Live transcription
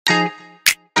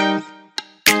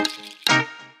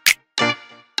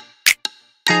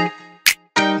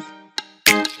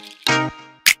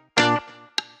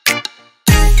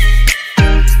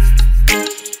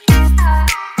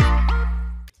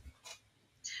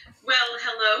Well,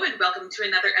 hello and welcome to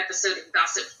another episode of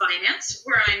Gossip Finance,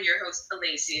 where I'm your host,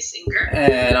 Alacia Singer.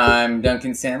 And I'm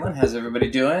Duncan Sandlin. How's everybody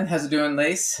doing? How's it doing,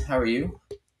 Lace? How are you?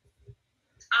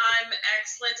 I'm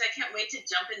excellent. I can't wait to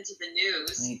jump into the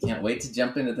news. You can't wait to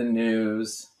jump into the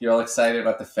news. You're all excited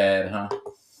about the Fed, huh?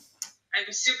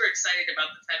 I'm super excited about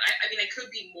the Fed. I mean, I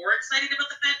could be more excited about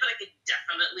the Fed, but I could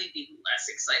definitely be less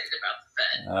excited about the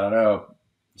Fed. I don't know.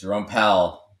 Jerome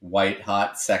Powell, white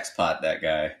hot sex pot, that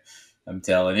guy. I'm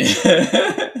telling you. Yeah,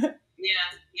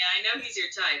 I know he's your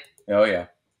type. Oh, yeah.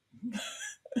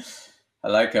 I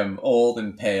like him old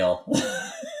and pale. We are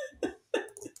ready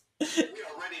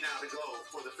now to go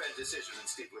for the Fed decision, and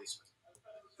Steve Leisman.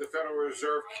 The Federal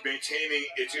Reserve maintaining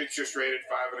its interest rate at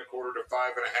 5.25% to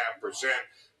 5.5%,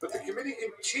 but the committee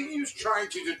continues trying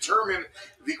to determine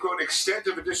the quote extent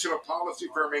of additional policy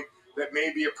firming that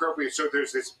may be appropriate. So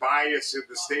there's this bias in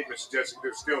the statement suggesting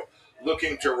they're still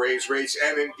looking to raise rates,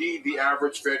 and indeed the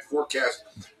average Fed forecast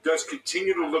does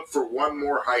continue to look for one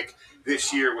more hike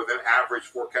this year with an average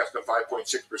forecast of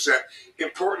 5.6%.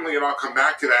 Importantly, and I'll come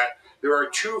back to that, there are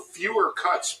two fewer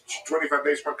cuts, 25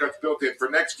 basis point cuts built in for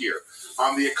next year.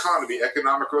 On the economy,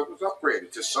 economic growth was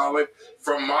upgraded to solid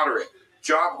from moderate.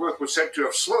 Job growth was said to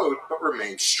have slowed, but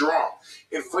remained strong.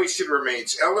 Inflation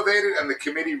remains elevated, and the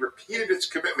committee repeated its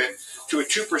commitment to a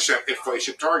 2%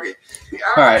 inflation target.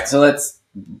 All right, so let's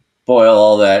boil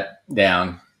all that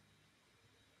down.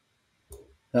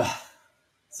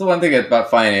 So one thing about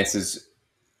finance is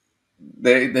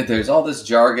there's all this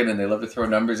jargon, and they love to throw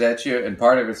numbers at you, and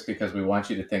part of it's because we want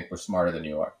you to think we're smarter than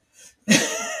you are.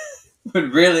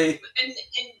 But really... And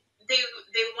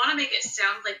they want to make it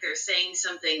sound like they're saying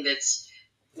something that's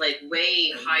like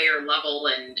way higher level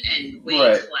and way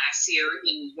classier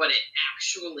than what it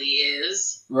actually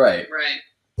is. Right. Right.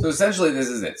 So essentially this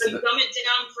is it. So dumb it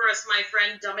down for us, my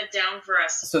friend. Dumb it down for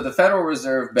us. So the Federal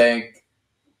Reserve Bank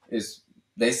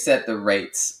they set the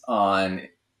rates on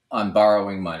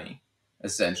borrowing money,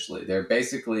 essentially. They're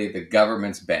basically the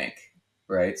government's bank,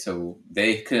 right? So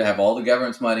they could have all the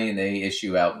government's money and they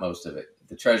issue out most of it.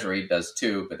 The Treasury does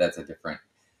too, but that's a different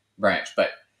branch.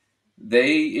 But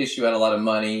they issue out a lot of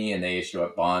money and they issue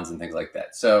out bonds and things like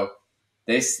that. So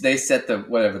they set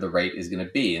whatever the rate is going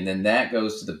to be. And then that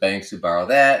goes to the banks who borrow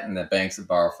that and the banks that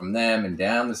borrow from them and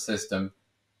down the system,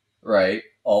 right,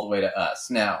 all the way to us.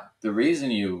 Now, the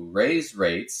reason you raise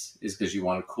rates is because you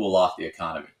want to cool off the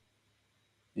economy.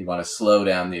 You want to slow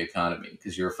down the economy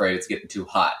because you're afraid it's getting too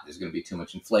hot. There's going to be too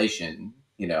much inflation,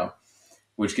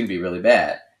 which can be really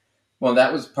bad. Well,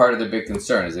 that was part of the big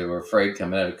concern is they were afraid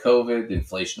coming out of COVID, the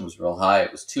inflation was real high.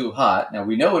 It was too hot. Now,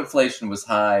 we know inflation was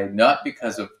high, not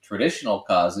because of traditional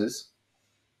causes,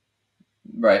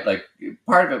 right? Like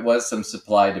part of it was some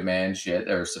supply-demand shit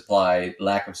or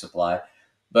lack of supply.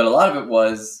 But a lot of it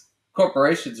was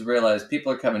corporations realized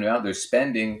people are coming out, they're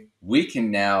spending. We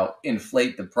can now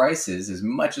inflate the prices as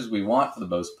much as we want for the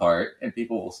most part, and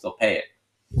people will still pay it.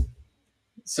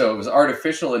 So it was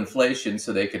artificial inflation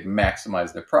so they could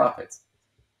maximize their profits.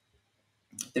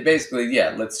 They basically,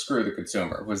 let's screw the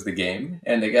consumer was the game,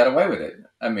 and they got away with it.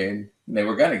 I mean, they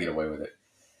were going to get away with it.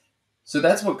 So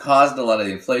that's what caused a lot of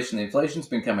the inflation. The inflation's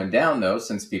been coming down, though,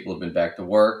 since people have been back to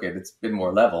work, and it's been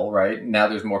more level, right? Now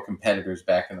there's more competitors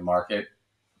back in the market.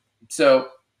 So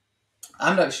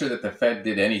I'm not sure that the Fed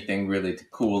did anything really to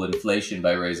cool inflation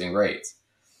by raising rates.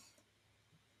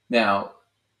 Now,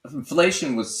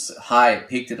 inflation was high. It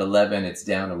peaked at 11. It's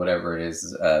down to whatever it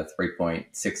is,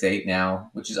 3.68 now,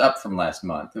 which is up from last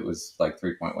month. It was like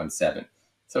 3.17.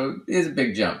 So it is a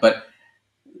big jump. But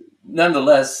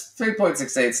nonetheless,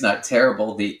 3.68 is not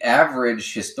terrible. The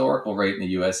average historical rate in the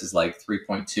U.S. is like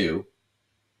 3.2.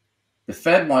 The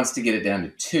Fed wants to get it down to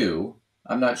 2.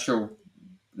 I'm not sure.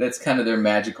 That's kind of their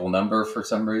magical number for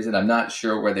some reason. I'm not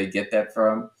sure where they get that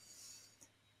from.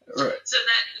 So that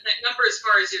number, as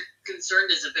far as you're concerned,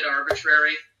 is a bit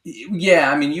arbitrary. Yeah,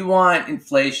 I mean, you want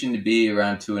inflation to be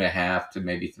around 2.5% to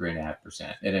maybe 3.5%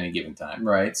 at any given time,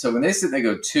 right? So when they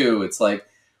go 2, it's like,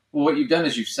 well, what you've done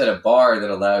is you've set a bar that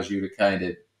allows you to kind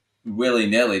of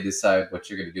willy-nilly decide what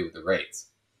you're going to do with the rates,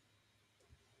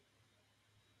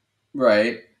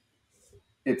 right?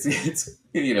 It's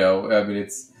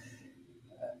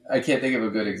I can't think of a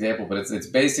good example, but it's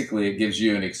basically it gives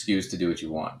you an excuse to do what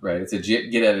you want, right? It's a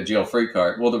get out of jail free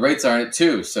card. Well, the rates aren't at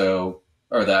 2,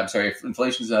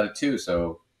 inflation's not at 2,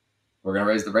 so we're going to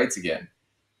raise the rates again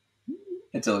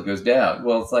until it goes down.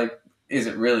 Well, it's like, is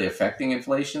it really affecting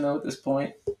inflation though at this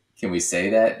point? Can we say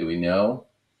that? Do we know?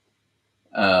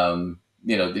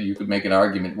 You could make an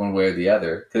argument one way or the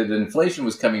other because the inflation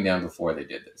was coming down before they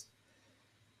did this.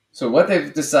 So what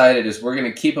they've decided is we're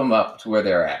going to keep them up to where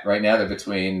they're at. Right now they're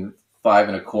between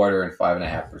 5.25% and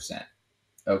 5.5%.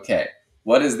 Okay,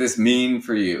 what does this mean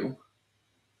for you,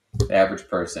 the average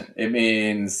person? It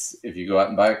means if you go out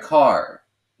and buy a car,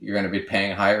 you're going to be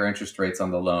paying higher interest rates on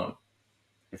the loan.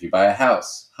 If you buy a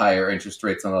house, higher interest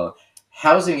rates on the loan.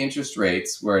 Housing interest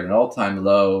rates were at an all-time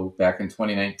low back in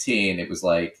 2019. It was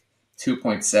like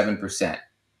 2.7%.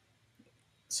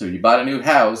 So you bought a new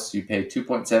house, you paid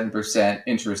 2.7%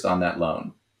 interest on that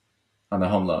loan, on the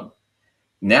home loan.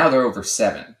 Now they're over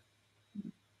 7%.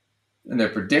 And they're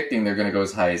predicting they're going to go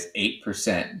as high as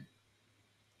 8%.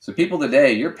 So people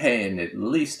today, you're paying at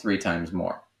least 3 times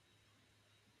more,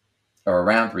 or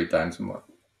around 3 times more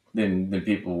than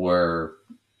people were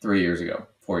 3 years ago,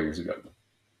 4 years ago.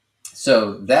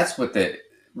 So that's what the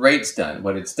rate's done.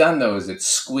 What it's done, though, is it's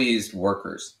squeezed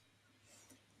workers.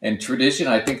 And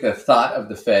I think the thought of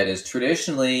the Fed is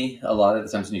traditionally, a lot of the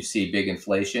times when you see big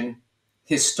inflation,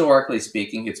 historically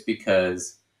speaking, it's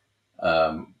because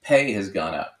pay has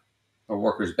gone up, or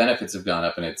workers' benefits have gone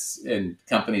up, and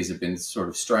companies have been sort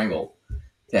of strangled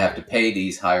to have to pay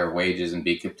these higher wages and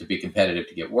to be competitive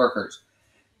to get workers.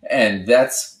 And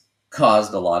that's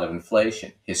caused a lot of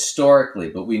inflation historically,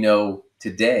 but we know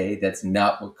today that's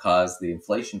not what caused the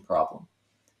inflation problem.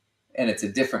 And it's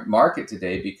a different market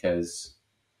today because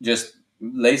just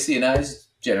Lacey and I's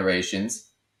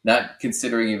generations, not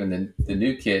considering even the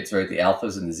new kids, right, the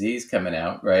alphas and the Z's coming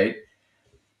out, right?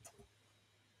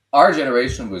 Our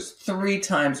generation was 3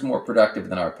 times more productive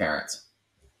than our parents.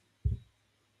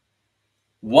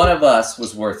 One of us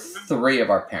was worth 3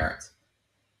 of our parents,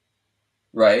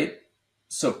 right?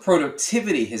 So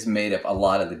productivity has made up a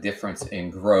lot of the difference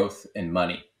in growth and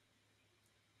money.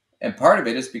 And part of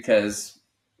it is because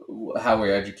how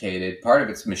we're educated. Part of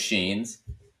it's machines.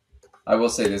 I will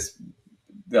say this,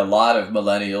 a lot of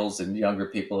millennials and younger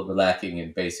people are lacking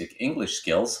in basic English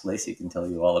skills. Lacey can tell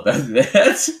you all about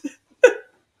that.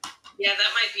 Yeah,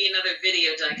 that might be another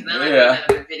video, Doug. That might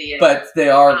be another video. But they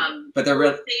are, but they're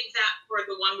real. Save that for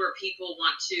the one where people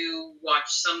want to watch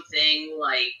something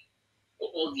like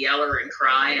Old Yeller and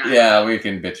cry. Yeah, we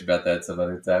can bitch about that some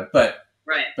other time. But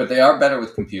right. But they are better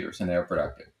with computers and they are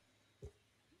productive.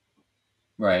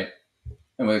 Right.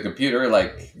 And with a computer,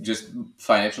 like just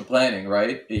financial planning,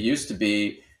 right? It used to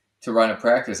be to run a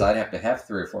practice, I'd have to have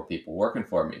 3 or 4 people working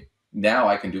for me. Now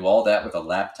I can do all that with a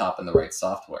laptop and the right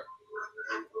software.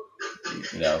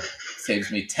 You know,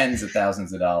 saves me tens of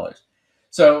thousands of dollars.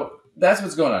 So that's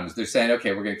what's going on. Is they're saying,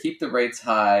 okay, we're going to keep the rates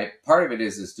high. Part of it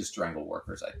is to strangle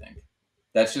workers, I think.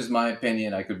 That's just my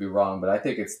opinion. I could be wrong, but I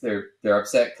think it's they're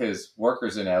upset because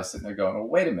workers are now sitting there going, oh,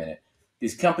 wait a minute.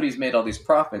 These companies made all these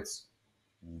profits.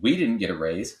 We didn't get a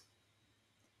raise.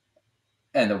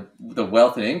 And the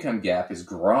wealth and income gap has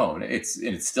grown. It's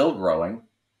still growing,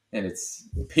 and it's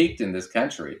peaked in this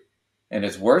country. And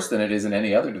it's worse than it is in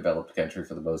any other developed country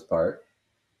for the most part.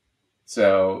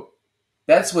 So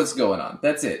that's what's going on.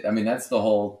 That's it. I mean, that's the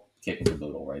whole kick in the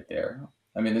boodle right there.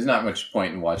 I mean, there's not much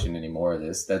point in watching any more of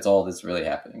this. That's all that's really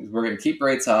happening. We're going to keep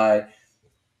rates high.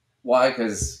 Why?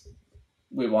 Because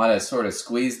we want to sort of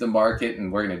squeeze the market,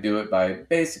 and we're going to do it by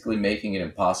basically making it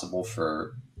impossible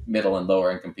for middle and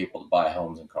lower income people to buy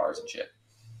homes and cars and shit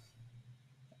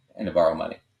and to borrow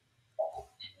money.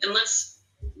 And let's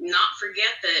not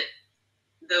forget that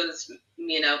those,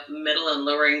 middle and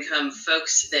lower income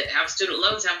folks that have student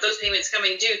loans have those payments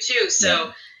coming due too.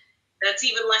 So that's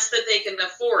even less that they can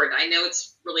afford. I know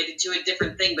it's related to a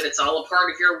different thing, but it's all a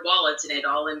part of your wallet and it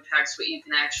all impacts what you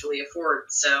can actually afford.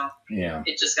 So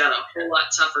it just got a whole lot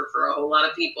tougher for a whole lot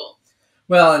of people.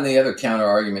 Well, and the other counter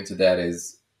argument to that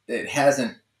is it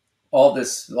hasn't, all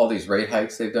these rate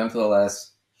hikes they've done for the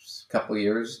last couple of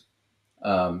years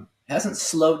hasn't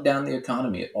slowed down the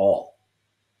economy at all.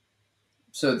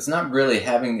 So it's not really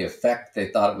having the effect they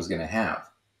thought it was going to have.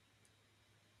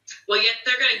 Well, yet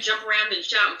they're going to jump around and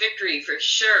shout victory for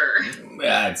sure.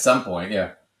 Yeah, at some point,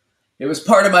 yeah. It was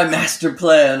part of my master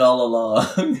plan all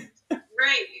along.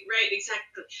 Right,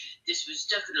 exactly. This was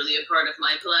definitely a part of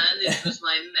my plan. This was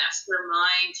my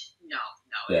mastermind. No,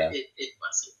 it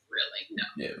wasn't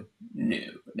really.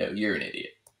 No, you're an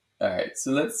idiot. All right,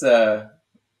 so let's,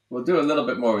 we'll do a little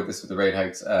bit more with this with the rate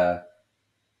hikes.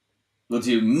 We'll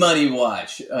do Money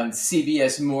Watch on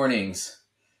CBS Mornings.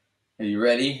 Are you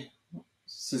ready?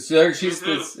 So she's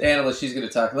this analyst. She's going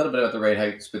to talk a little bit about the rate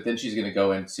hikes, but then she's going to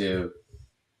go into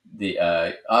the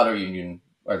auto union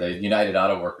or the United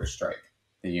Auto Workers strike,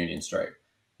 the union strike,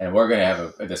 and we're going to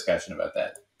have a discussion about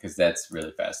that because that's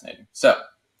really fascinating. So,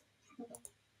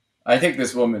 I think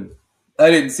this woman. I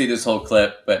didn't see this whole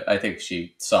clip, but I think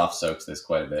she soft soaks this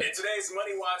quite a bit. In today's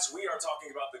Money Watch, we are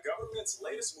talking about the government's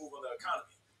latest move on the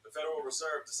economy. The The Federal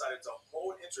Reserve decided to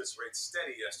hold interest rates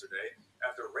steady yesterday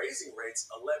after raising rates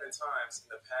 11 times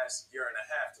in the past year and a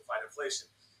half to fight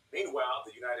inflation. Meanwhile,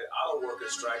 the United Auto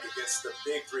Workers strike against the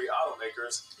big three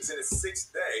automakers is in its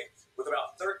sixth day, with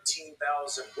about 13,000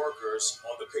 workers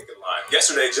on the picket line.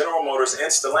 Yesterday, General Motors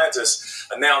and Stellantis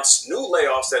announced new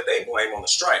layoffs that they blame on the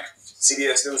strike.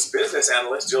 CBS News business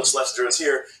analyst Jill Schlesinger is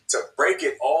here to break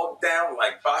it all down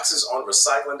like boxes on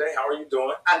recycling day. How are you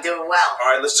doing? I'm doing well.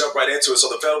 All right, let's jump right into it. So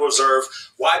the Federal Reserve,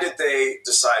 why did they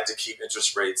decide to keep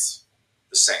interest rates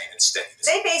the same and steady?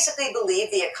 They basically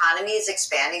believe the economy is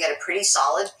expanding at a pretty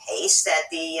solid pace, that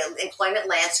the employment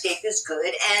landscape is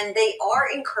good, and they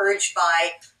are encouraged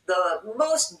by the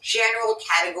most general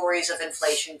categories of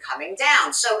inflation coming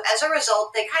down. So as a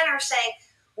result, they kind of are saying,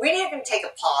 we need to take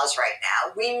a pause right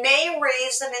now. We may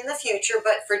raise them in the future,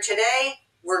 but for today,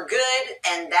 we're good,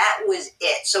 and that was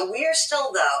it. So we are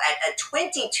still, though, at a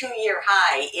 22-year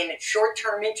high in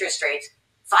short-term interest rates,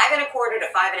 5.25% to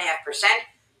 5.5%.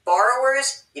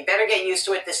 Borrowers, you better get used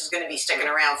to it. This is going to be sticking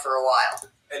around for a while.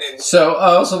 So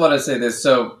I also want to say this.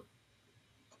 So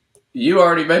you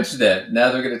already mentioned that.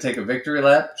 Now they're going to take a victory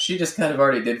lap. She just kind of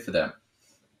already did for them.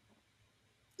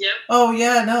 Yep. Oh,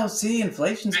 yeah, no, see,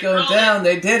 inflation's going down.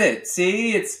 They did it.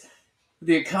 See,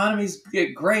 the economy's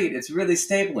great. It's really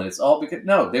stable, and it's all because,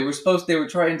 no, they were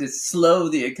trying to slow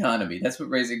the economy. That's what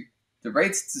raising the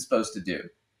rates is supposed to do.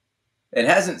 It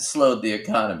hasn't slowed the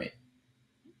economy.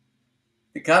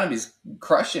 The economy's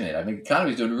crushing it. I mean, the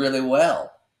economy's doing really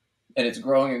well, and it's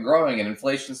growing and growing, and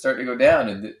inflation's starting to go down,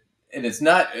 and it's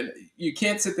not, you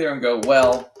can't sit there and go,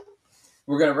 well,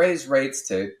 we're going to raise rates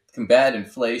to combat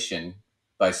inflation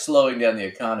by slowing down the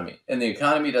economy. And the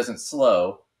economy doesn't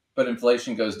slow, but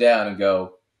inflation goes down, and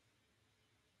go,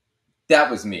 that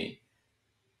was me.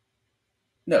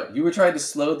 No, you were trying to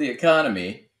slow the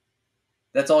economy.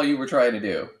 That's all you were trying to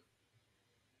do.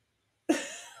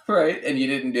 Right? And you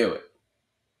didn't do it.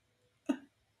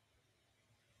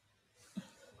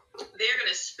 They're going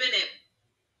to spin it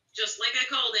just like I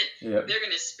called it. Yep. They're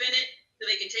going to spin it so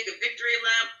they can take a victory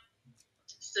lap,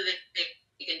 so that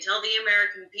they can tell the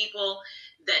American people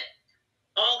that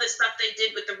all the stuff they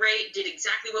did with the rate did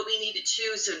exactly what we needed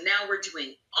to, so now we're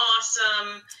doing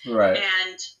awesome. Right.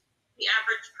 And the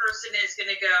average person is going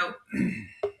to go,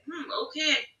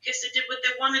 okay, I guess it did what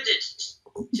they wanted it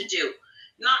to do.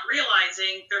 Not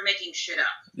realizing they're making shit up.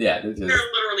 Yeah. They're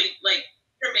literally,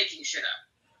 they're making shit up.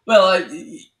 Well,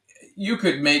 you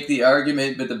could make the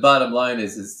argument, but the bottom line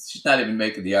is she's not even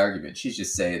making the argument. She's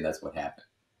just saying that's what happened.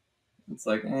 It's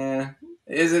like,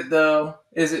 is it though?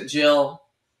 Is it, Jill?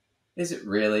 Is it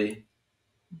really?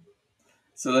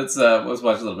 So let's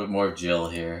watch a little bit more of Jill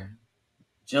here.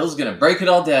 Jill's gonna break it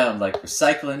all down like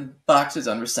recycling boxes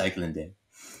on recycling day.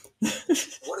 What does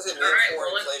it mean for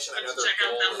inflation? I know their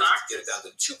goal is to get it down to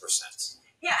 2%.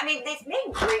 Yeah, I mean, they've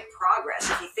made great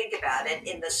progress if you think about it.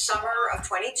 In the summer of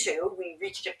 22, we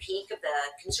reached a peak of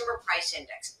the consumer price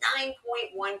index, 9.1%.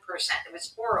 It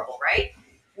was horrible, right?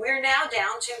 We're now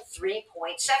down to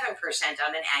 3.7%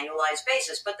 on an annualized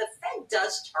basis, but the Fed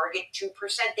does target 2%.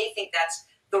 They think that's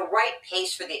the right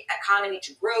pace for the economy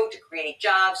to grow, to create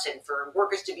jobs, and for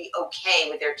workers to be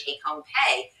okay with their take-home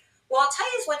pay. Well, I'll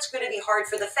tell you what's going to be hard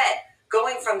for the Fed.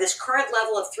 Going from this current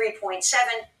level of 3.7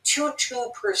 to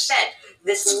 2%.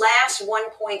 This last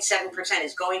 1.7%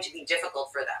 is going to be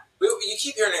difficult for them. You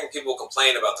keep hearing people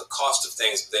complain about the cost of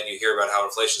things, but then you hear about how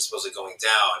inflation is supposedly going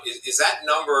down. Is that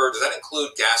number, does that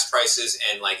include gas prices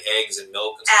and like eggs and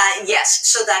milk? And yes.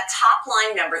 So that top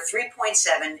line number,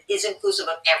 3.7, is inclusive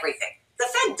of everything. The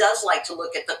Fed does like to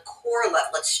look at the core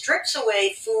level. It strips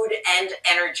away food and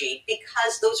energy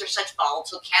because those are such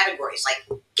volatile categories. Like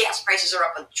gas prices are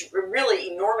up really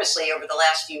enormously over the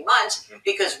last few months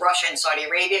because Russia and Saudi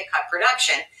Arabia cut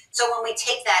production. So when we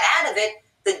take that out of it,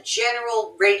 the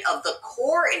general rate of the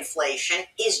core inflation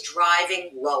is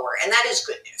driving lower. And that is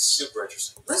good news. Super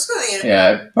interesting. Let's go to the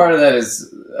Yeah, part of that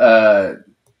is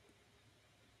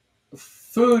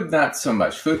food, not so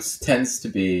much. Food tends to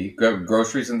be,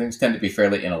 groceries and things tend to be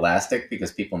fairly inelastic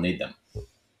because people need them.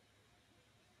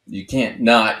 You can't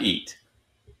not eat.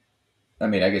 I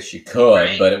mean, I guess you could,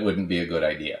 right, but it wouldn't be a good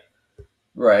idea.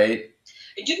 Right?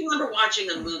 I do remember watching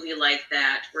a movie like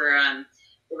that where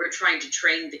they were trying to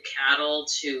train the cattle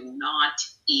to not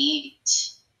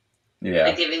eat.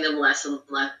 Yeah. By giving them less and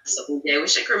less every day. I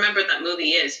wish I could remember what that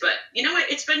movie is, but you know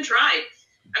what? It's been tried.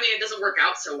 I mean, it doesn't work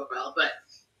out so well, but...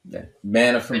 Yeah,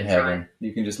 manna from heaven.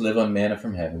 You can just live on manna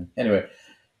from heaven. Anyway,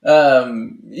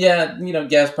 yeah,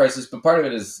 gas prices, but part of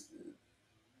it is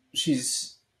she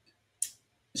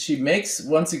makes,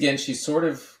 once again, she sort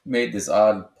of made this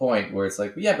odd point where it's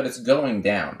like, yeah, but it's going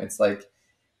down. It's like,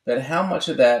 But how much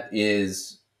of that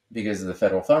is because of the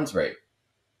federal funds rate?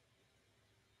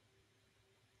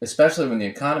 Especially when the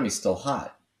economy's still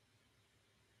hot.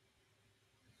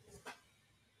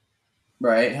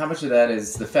 Right? How much of that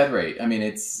is the Fed rate? I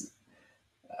mean,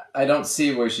 I don't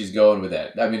see where she's going with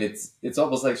that. I mean, it's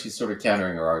almost like she's sort of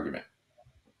countering her argument.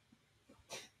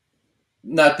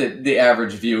 Not that the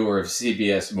average viewer of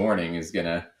CBS Morning is going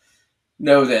to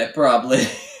know that probably.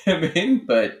 I mean,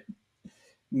 but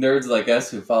nerds like us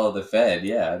who follow the Fed,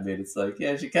 yeah. I mean, it's like,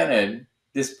 yeah, she kind of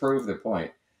disproved the point.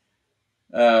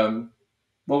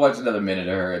 We'll watch another minute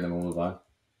of her and then we'll move on.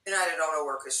 United Auto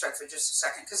Workers strike for just a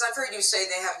second, because I've heard you say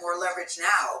they have more leverage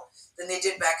now than they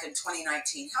did back in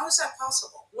 2019. How is that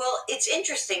possible? Well, it's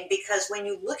interesting because when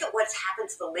you look at what's happened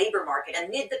to the labor market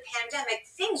amid the pandemic,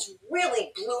 things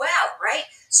really blew out, right?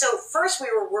 So first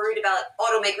we were worried about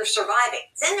automakers surviving.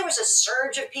 Then there was a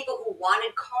surge of people who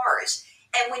wanted cars.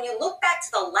 And when you look back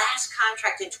to the last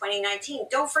contract in 2019,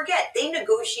 don't forget, they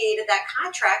negotiated that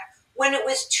contract when it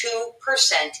was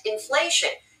 2% inflation.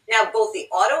 Now, both the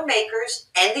automakers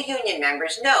and the union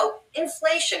members know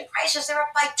inflation, prices are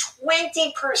up by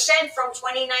 20% from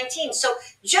 2019. So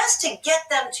just to get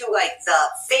them to like the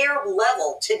fair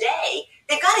level today,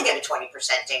 they've got to get a 20%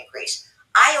 increase.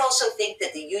 I also think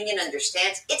that the union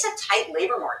understands it's a tight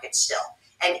labor market still.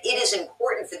 And it is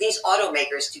important for these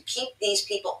automakers to keep these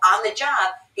people on the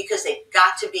job because they've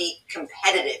got to be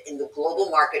competitive in the global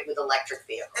market with electric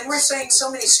vehicles. And we're saying so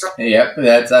many strikes. Yep,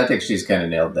 I think she's kind of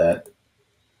nailed that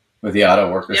with the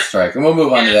auto workers strike. And we'll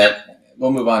move on to that. We'll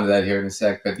move on to that here in a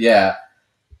sec. But yeah,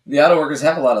 the auto workers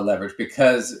have a lot of leverage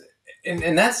because,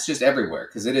 and that's just everywhere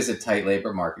because it is a tight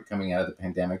labor market coming out of the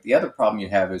pandemic. The other problem you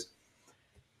have is,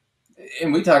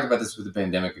 and we talked about this with the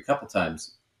pandemic a couple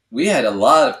times, we had a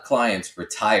lot of clients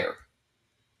retire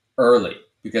early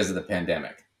because of the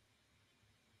pandemic.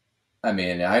 I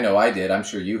mean, I know I did. I'm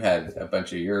sure you had a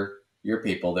bunch of your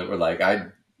people that were like,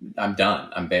 I'm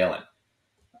done. I'm bailing.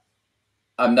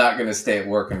 I'm not going to stay at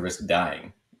work and risk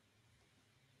dying.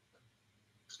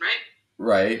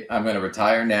 Right? I'm going to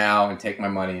retire now and take my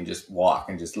money and just walk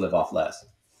and just live off less.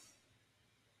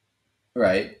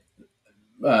 Right?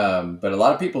 But a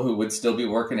lot of people who would still be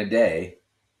working a day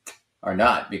are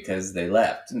not because they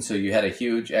left. And so you had a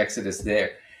huge exodus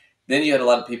there. Then you had a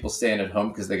lot of people staying at home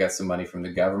because they got some money from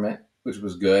the government, which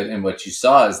was good. And what you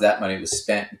saw is that money was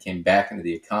spent and came back into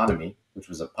the economy, which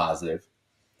was a positive.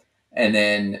 And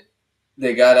then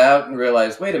they got out and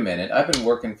realized, wait a minute, I've been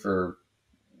working for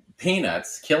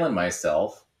peanuts, killing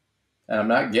myself, and I'm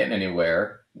not getting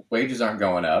anywhere. Wages aren't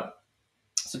going up.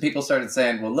 So people started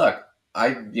saying, well, look,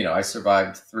 I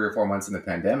survived 3 or 4 months in the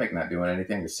pandemic, not doing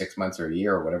anything, or 6 months or a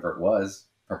year or whatever it was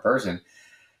per person.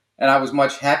 And I was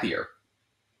much happier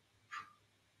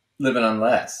living on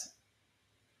less.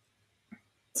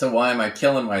 So why am I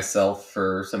killing myself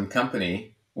for some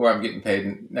company where I'm getting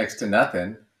paid next to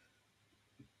nothing?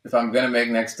 If I'm going to make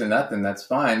next to nothing, that's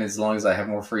fine as long as I have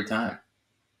more free time.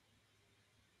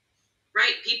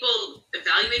 Right. People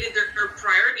evaluated their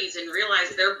priorities and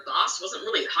realized their boss wasn't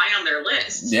really high on their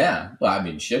list. Yeah. Well, I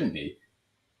mean, shouldn't be.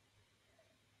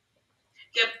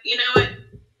 Yep. You know what?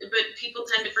 But people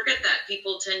tend to forget that.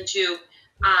 People tend to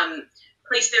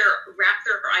wrap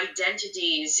their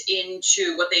identities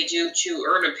into what they do to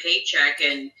earn a paycheck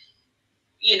and,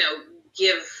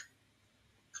 give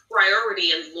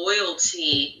priority and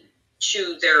loyalty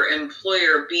to their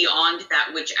employer beyond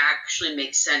that which actually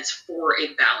makes sense for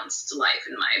a balanced life,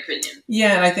 in my opinion.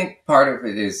 Yeah, and I think part of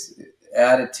it is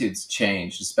attitudes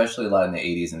changed, especially a lot in the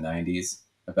 80s and 90s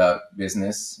about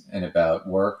business and about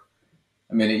work.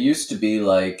 I mean, it used to be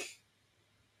like,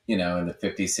 in the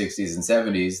 50s, 60s, and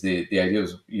 70s, the idea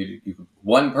was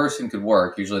one person could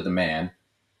work, usually the man,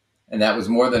 and that was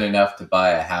more than enough to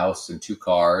buy a house and 2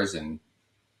 cars and,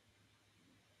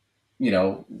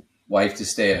 wife to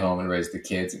stay at home and raise the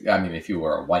kids. I mean, if you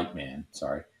were a white man,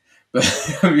 sorry. But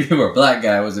if you were a black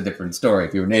guy, it was a different story.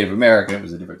 If you were Native American, it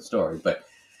was a different story. But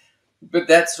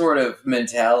that sort of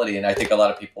mentality, and I think a lot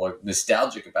of people are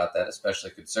nostalgic about that,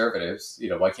 especially conservatives.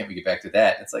 Why can't we get back to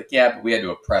that? It's like, yeah, but we had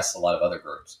to oppress a lot of other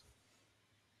groups.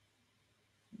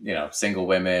 Single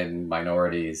women,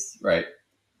 minorities, right?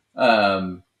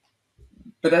 But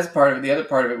that's part of it. The other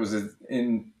part of it was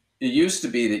it used to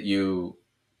be that you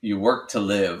work to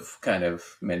live kind of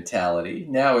mentality.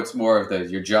 Now it's more of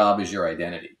your job is your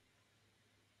identity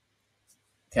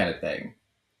kind of thing.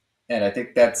 And I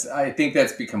think that's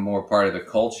become more part of the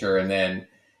culture. And then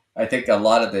I think a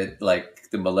lot of the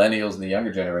millennials and the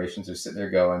younger generations are sitting there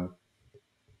going,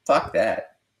 fuck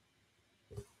that.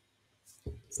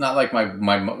 It's not like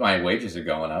my wages are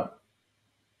going up.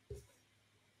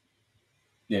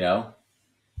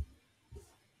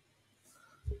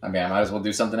 I mean, I might as well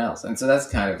do something else. And so that's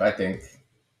kind of, I think,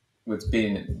 what's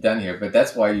being done here. But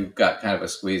that's why you've got kind of a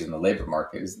squeeze in the labor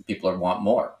market is people want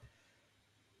more.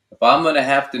 If I'm going to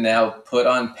have to now put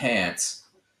on pants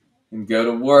and go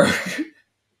to work,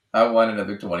 I want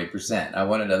another 20%. I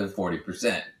want another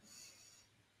 40%.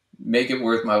 Make it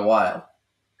worth my while.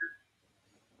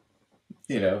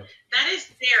 You know. That is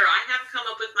fair. I have come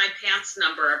up with my pants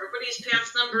number. Everybody's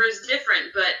pants number is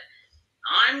different, but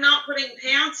I'm not putting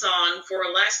pants on for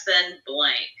less than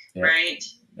blank, yep. Right?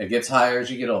 It gets higher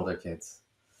as you get older, kids.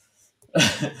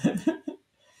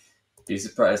 Be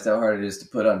surprised how hard it is to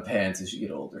put on pants as you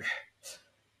get older.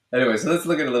 Anyway, so let's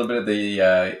look at a little bit of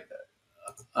the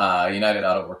United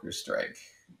Auto Workers strike.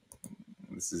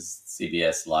 This is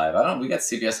CBS Live. We got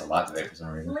CBS a lot today for some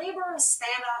reason. Labor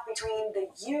standoff between the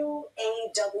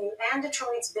UAW and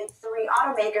Detroit's big three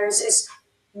automakers is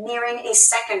nearing a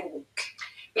second week.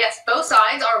 Yes, both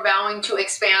sides are vowing to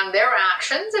expand their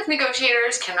actions if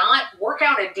negotiators cannot work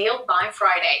out a deal by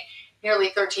Friday. Nearly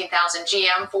 13,000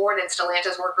 GM, Ford, and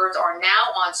Stellantis workers are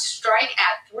now on strike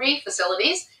at 3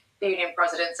 facilities. The union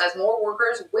president says more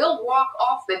workers will walk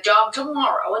off the job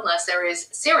tomorrow unless there is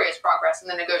serious progress in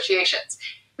the negotiations.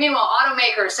 Meanwhile,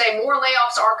 automakers say more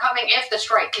layoffs are coming if the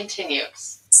strike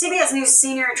continues. CBS News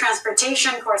senior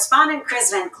transportation correspondent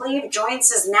Chris Van Cleve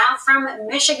joins us now from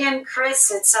Michigan. Chris,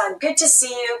 it's good to see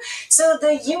you. So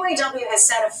the UAW has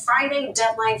set a Friday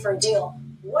deadline for a deal.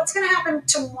 What's going to happen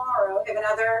tomorrow if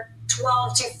another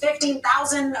 12 to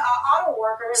 15,000 auto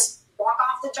workers walk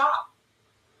off the job?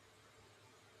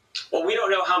 Well, we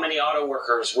don't know how many auto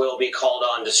workers will be called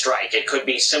on to strike. It could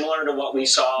be similar to what we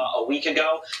saw a week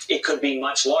ago. It could be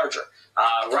much larger.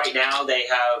 Right now, they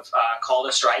have called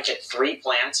a strike at 3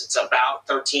 plants. It's about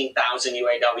 13,000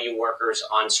 UAW workers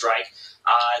on strike.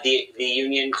 The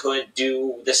union could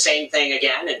do the same thing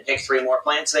again and pick 3 more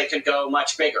plants. They could go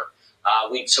much bigger.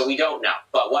 So we don't know.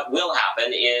 But what will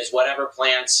happen is whatever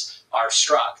plants are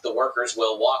struck, the workers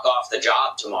will walk off the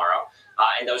job tomorrow,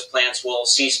 and those plants will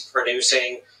cease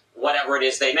producing whatever it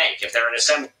is they make, if they're an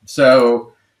assembly.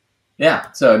 So,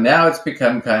 yeah. So now it's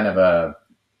become kind of a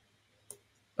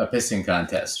pissing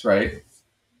contest, right?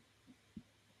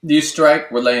 You strike,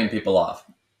 we're laying people off.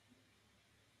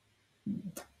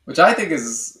 Which I think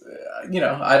is,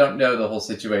 I don't know the whole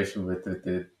situation with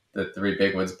the 3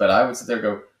 big ones, but I would sit there and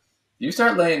go, you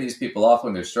start laying these people off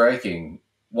when they're striking,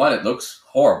 one, it looks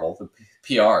horrible. The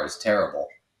PR is terrible.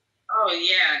 Oh,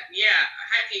 yeah.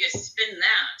 How do you spin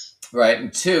that? Right,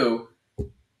 and 2,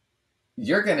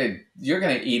 you're gonna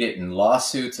eat it in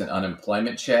lawsuits and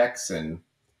unemployment checks. And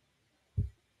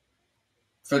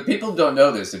for the people who don't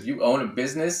know this, if you own a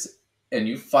business and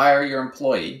you fire your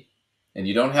employee and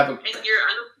you don't have a and your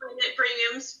unemployment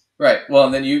premiums, right? Well,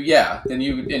 and then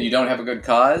you don't have a good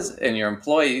cause, and your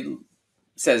employee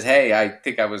says, "Hey, I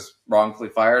think I was wrongfully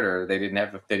fired, or they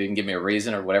didn't give me a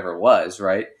reason, or whatever it was,"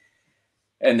 right?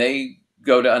 And they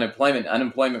go to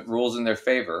unemployment rules in their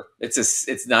favor.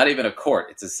 It's not even a court.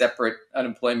 It's a separate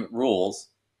unemployment rules.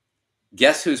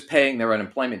 Guess who's paying their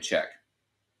unemployment check?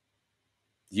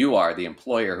 You are, the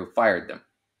employer who fired them.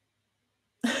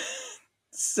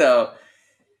 So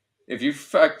if you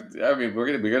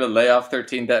we're gonna lay off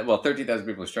 13,000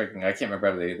 people striking. I can't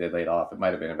remember how they laid off. It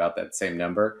might have been about that same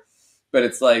number. But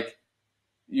it's like,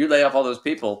 you lay off all those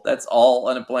people, that's all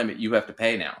unemployment you have to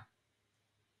pay now.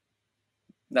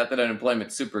 Not that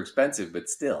unemployment's super expensive, but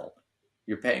still,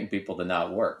 you're paying people to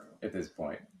not work at this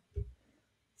point.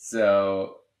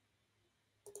 So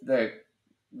the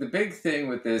big thing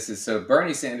with this is, so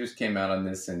Bernie Sanders came out on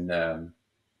this, and the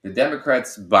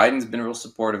Democrats, Biden's been real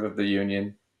supportive of the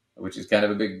union, which is kind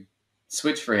of a big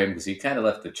switch for him because he kind of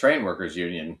left the train workers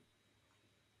union,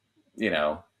 he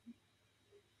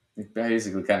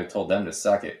basically kind of told them to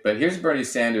suck it. But here's Bernie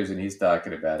Sanders, and he's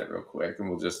talking about it real quick, and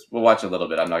we'll watch a little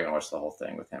bit. I'm not going to watch the whole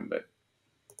thing with him, but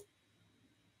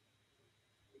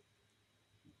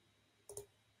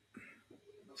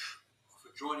for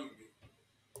joining me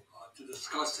to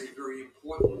discuss a very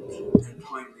important and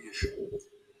timely issue.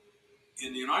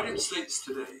 In the United States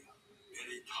today, at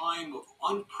a time of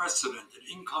unprecedented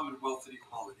income and wealth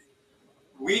inequality,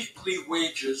 weekly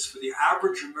wages for the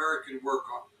average American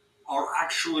worker are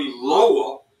actually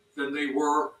lower than they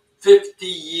were 50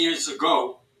 years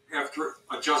ago after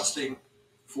adjusting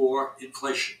for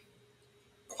inflation.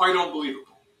 Quite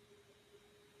unbelievable.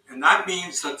 And that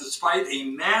means that despite a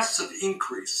massive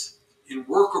increase in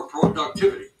worker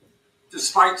productivity,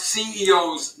 despite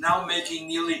CEOs now making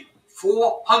nearly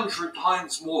 400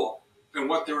 times more than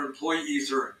what their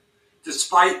employees earn,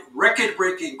 despite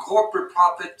record-breaking corporate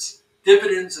profits,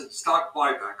 dividends, and stock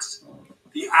buybacks,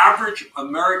 the average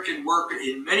American worker,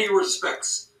 in many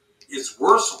respects, is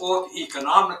worse off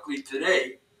economically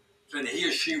today than he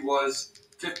or she was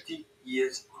 50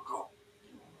 years ago.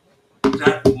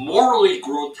 That morally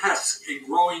grotesque and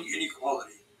growing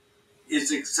inequality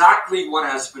is exactly what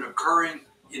has been occurring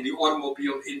in the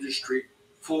automobile industry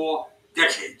for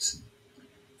decades.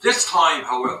 This time,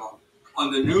 however,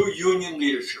 under new union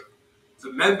leadership,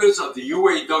 the members of the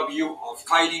UAW are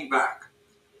fighting back.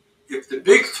 If the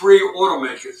big three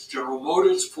automakers, General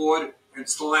Motors, Ford, and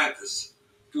Stellantis,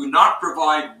 do not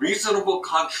provide reasonable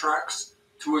contracts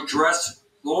to address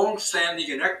long-standing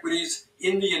inequities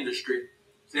in the industry,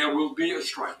 there will be a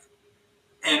strike.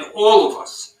 And all of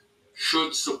us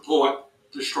should support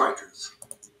the strikers.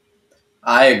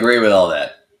 I agree with all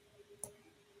that.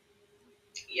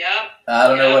 Yeah. I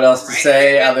don't know what else to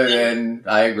say other than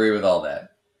I agree with all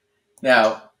that.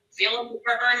 Now, feeling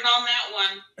burned on that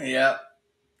one. Yeah.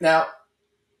 Now,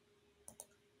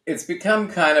 it's become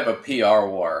kind of a PR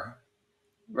war,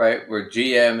 right? Where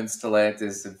GM and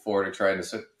Stellantis and Ford are trying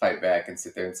to fight back and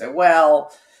sit there and say,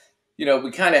 well, you know,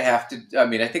 we kind of have to. I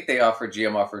mean, I think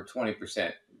GM offered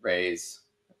 20% raise.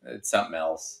 It's something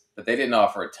else, but they didn't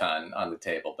offer a ton on the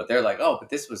table. But they're like, oh, but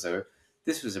this was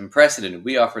unprecedented.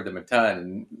 We offered them a ton,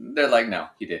 and they're like, no,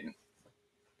 you didn't.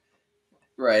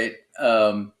 Right?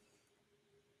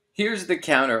 Here's the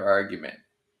counter argument.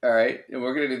 All right, and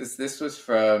we're gonna do this. This was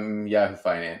from Yahoo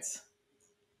Finance,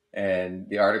 and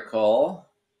the article,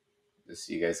 just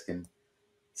so you guys can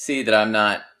see that I'm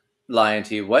not lying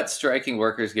to you. What striking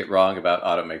workers get wrong about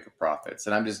automaker profits?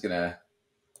 And I'm just gonna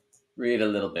read a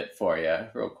little bit for you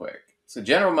real quick. So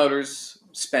General Motors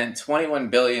spent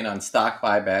 $21 billion on stock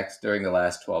buybacks during the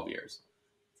last 12 years.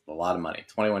 It's a lot of money,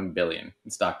 $21 billion in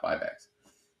stock buybacks,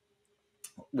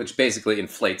 which basically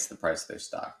inflates the price of their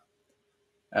stock.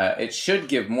 It should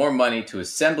give more money to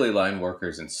assembly line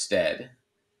workers instead.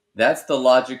 That's the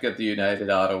logic of the United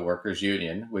Auto Workers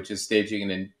Union, which is staging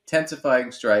an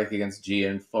intensifying strike against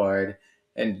GM, Ford,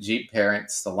 and Jeep parent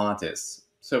Stellantis.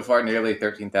 So far, nearly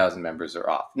 13,000 members are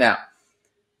off. Now,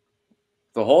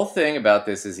 the whole thing about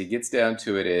this, as he gets down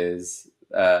to it, is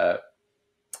the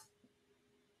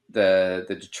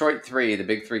Detroit Three, the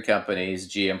big three companies,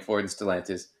 GM, Ford, and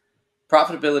Stellantis,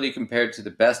 profitability compared to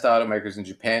the best automakers in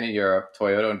Japan and Europe,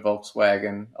 Toyota and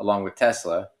Volkswagen, along with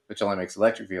Tesla, which only makes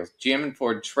electric vehicles, GM and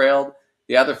Ford trailed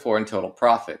the other four in total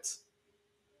profits.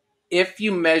 If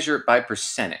you measure it by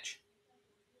percentage,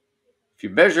 if you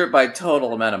measure it by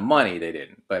total amount of money, they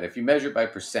didn't. But if you measure it by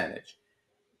percentage,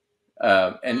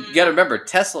 and you got to remember,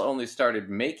 Tesla only started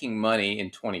making money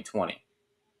in 2020.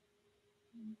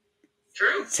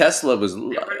 True. Tesla was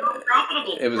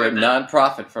profitable. It was a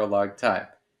non-profit for a long time.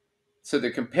 So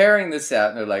they're comparing this out,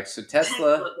 and they're like, so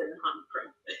Tesla was a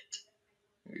non-profit.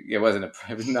 It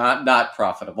was not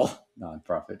profitable,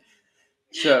 non-profit.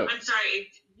 So I'm sorry.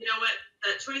 You know what?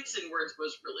 That choice in words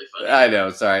was really funny. I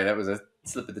know. Sorry, that was a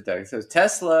slip of the tongue. So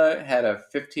Tesla had a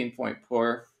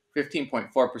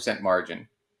 15.4% margin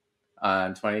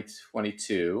on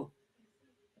 2022.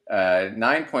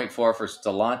 9.4 for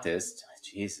Stellantis.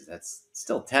 Jesus, that's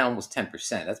still almost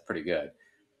 10%. That's pretty good.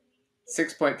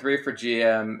 6.3 for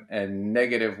GM and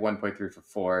negative 1.3 for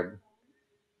Ford.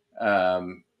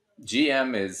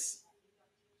 GM is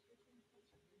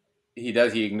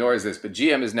he ignores this, but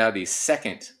GM is now the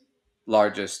second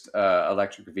largest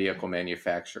electric vehicle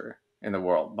manufacturer in the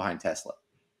world, behind Tesla.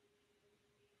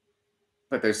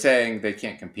 But they're saying they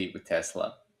can't compete with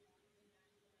Tesla.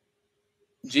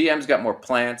 GM's got more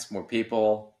plants, more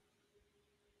people.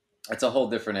 It's a whole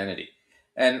different entity.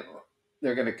 And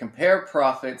they're going to compare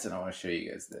profits, and I want to show you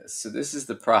guys this. So this is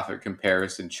the profit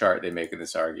comparison chart they make in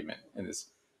this argument.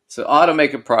 So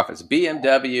automaker profits,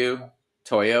 BMW,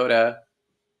 Toyota,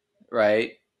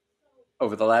 right,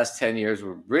 over the last 10 years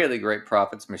were really great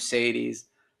profits. Mercedes,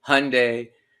 Hyundai,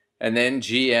 and then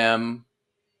GM,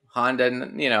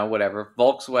 Honda, whatever,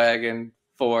 Volkswagen,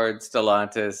 Ford,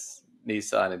 Stellantis,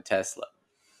 Nissan, and Tesla.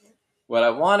 What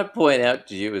I want to point out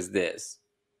to you is this.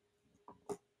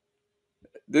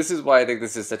 This is why I think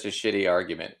this is such a shitty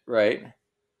argument, right?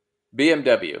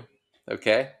 BMW,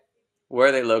 okay? Where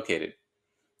are they located?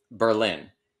 Berlin,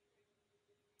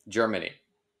 Germany,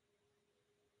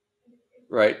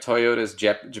 right? Toyota's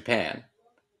Japan.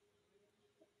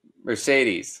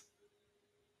 Mercedes,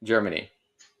 Germany,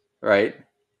 right?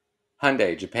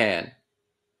 Hyundai, Japan.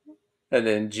 And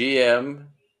then GM,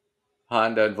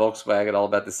 Honda, and Volkswagen, all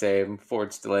about the same.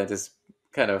 Ford, Stellantis,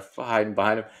 kind of hiding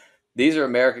behind them. These are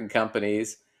American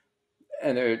companies,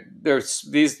 and there's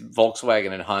these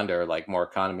Volkswagen and Honda are like more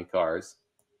economy cars,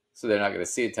 so they're not going to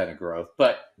see a ton of growth.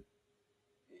 But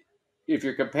if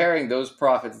you're comparing those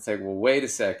profits and saying, well, wait a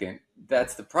second,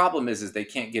 that's the problem is they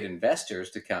can't get investors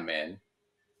to come in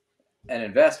and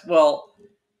invest. Well,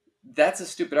 that's a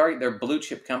stupid argument. They're blue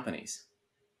chip companies.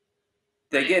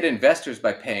 They get investors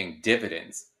by paying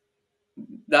dividends,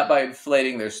 not by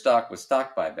inflating their stock with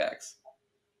stock buybacks.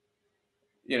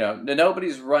 You know,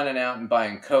 nobody's running out and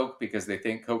buying Coke because they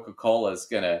think Coca-Cola is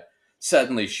going to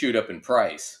suddenly shoot up in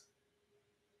price.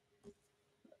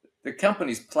 The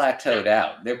company's plateaued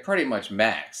out. They're pretty much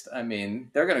maxed. I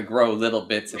mean, they're going to grow little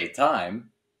bits at a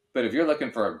time. But if you're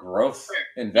looking for a growth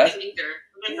investment,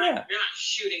 they're not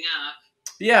shooting up.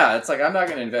 Yeah, it's like I'm not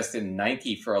going to invest in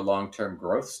Nike for a long-term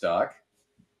growth stock.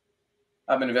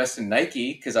 I'm going to invest in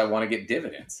Nike because I want to get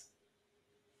dividends.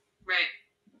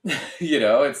 Right. You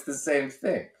know, it's the same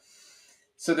thing.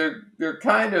 So they're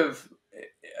kind of,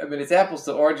 I mean, it's apples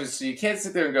to oranges. So you can't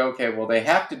sit there and go, okay, well, they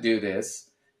have to do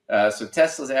this. So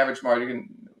Tesla's average margin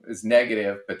is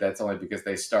negative, but that's only because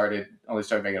they only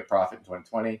started making a profit in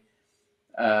 2020.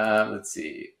 Let's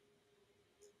see.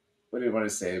 What do you want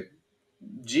to say?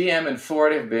 GM and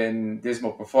Ford have been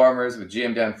dismal performers, with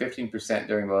GM down 15%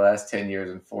 during the last 10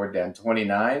 years and Ford down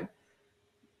 29%.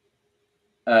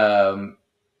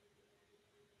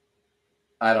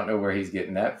 I don't know where he's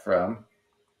getting that from.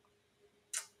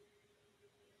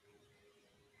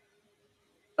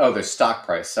 Oh, the stock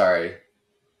price. Sorry.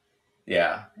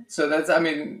 Yeah. So that's, I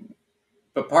mean,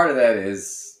 but part of that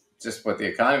is just what the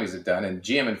economies have done. And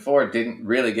GM and Ford didn't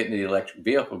really get into the electric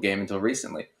vehicle game until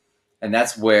recently. And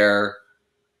that's where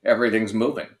everything's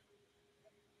moving.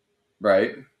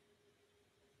 Right?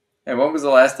 And when was the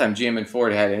last time GM and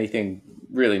Ford had anything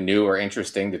really new or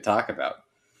interesting to talk about?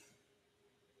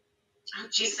 Oh,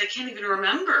 geez, I can't even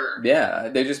remember. Yeah,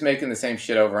 they're just making the same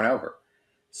shit over and over.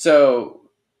 So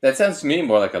that sounds to me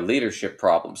more like a leadership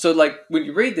problem. So, like, when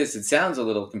you read this, it sounds a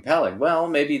little compelling. Well,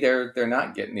 maybe they're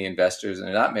not getting the investors and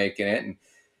they're not making it, and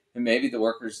maybe the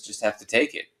workers just have to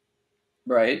take it,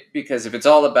 right? Because if it's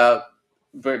all about,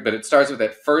 but it starts with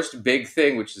that first big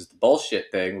thing, which is the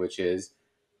bullshit thing, which is,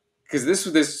 because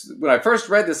this when I first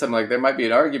read this, I'm like, there might be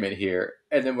an argument here,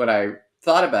 and then when I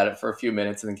thought about it for a few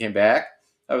minutes and then came back,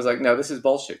 I was like, no, this is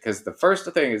bullshit. Because the first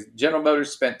thing is General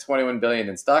Motors spent $21 billion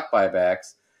in stock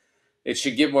buybacks. It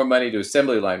should give more money to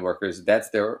assembly line workers. That's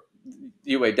their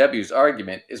UAW's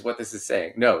argument, is what this is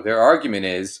saying. No, their argument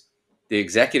is the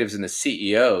executives and the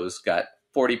CEOs got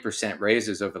 40%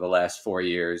 raises over the last 4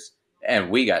 years, and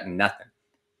we got nothing.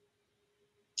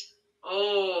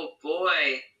 Oh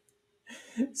boy!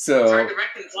 So it's hard to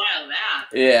reconcile that.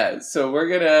 Yeah, so we're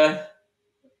gonna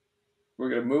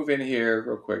move in here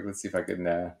real quick. Let's see if I can.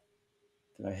 40%,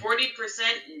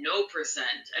 no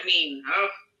percent. I mean,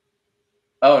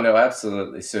 Oh no,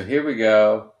 absolutely. So here we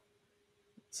go.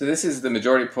 So this is the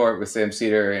Majority Report with Sam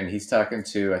Cedar, and he's talking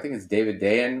to, I think it's David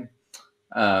Dayen,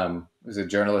 who's a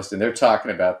journalist, and they're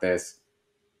talking about this,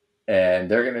 and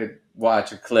they're going to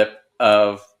watch a clip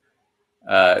of,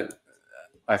 I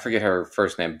forget her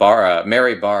first name,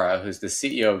 Mary Barra, who's the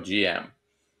CEO of GM.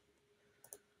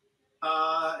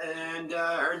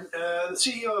 The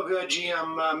CEO of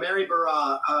GM, Mary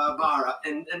Barra,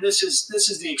 and this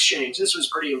is the exchange. This was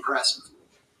pretty impressive.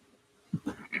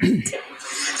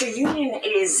 The union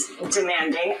is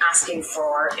demanding, asking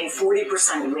for a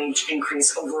 40% wage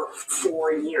increase over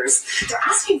 4 years. They're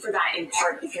asking for that in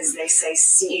part because they say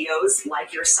CEOs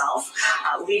like yourself,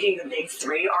 leading the big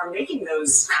three, are making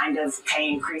those kind of pay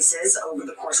increases over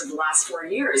the course of the last 4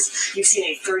 years. You've seen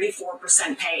a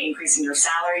 34% pay increase in your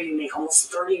salary. You make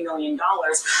almost $30 million.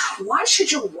 Why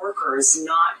should your workers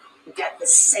not get the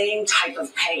same type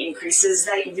of pay increases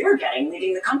that you're getting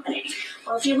leading the company?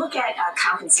 Well, if you look at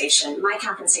compensation, my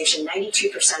compensation,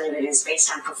 92% of it is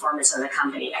based on performance of the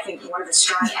company. I think one of the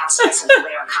strong aspects of the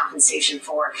way our compensation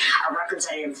for our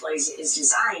represented employees is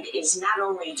designed is not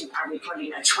only are we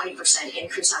putting a 20%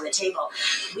 increase on the table,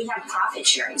 we have profit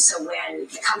sharing. So when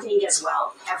the company does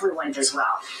well, everyone does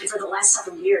well. And for the last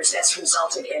several years, that's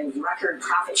resulted in record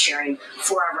profit sharing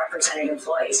for our represented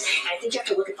employees. And I think you have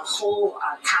to look at the whole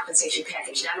compensation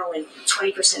package, not only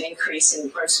 20% increase in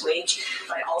gross wage,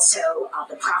 but also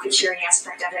the profit sharing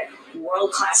aspect of it,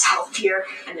 world-class health care,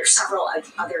 and there's several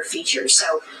other features.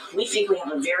 So we think we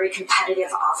have a very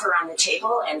competitive offer on the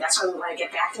table, and that's why we want to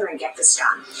get back there and get this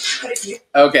done. But if you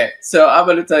Okay, so I'm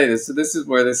going to tell you this. So this is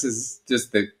where this is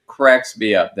just that cracks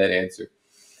me up, that answer.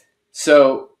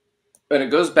 So, and it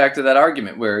goes back to that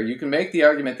argument where you can make the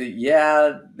argument that,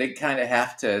 yeah, they kind of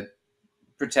have to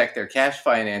protect their cash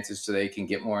finances so they can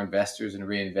get more investors and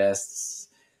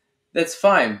reinvest. That's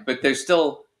fine, but there's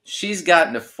still, she's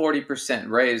gotten a 40%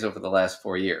 raise over the last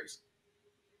 4 years.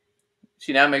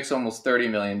 She now makes almost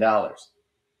 $30 million.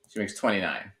 She makes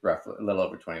 29, roughly, a little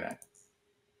over 29.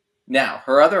 Now,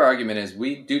 her other argument is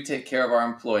we do take care of our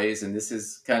employees, and this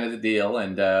is kind of the deal,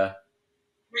 and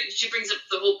She brings up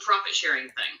the whole profit sharing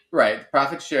thing. Right,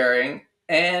 profit sharing,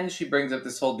 and she brings up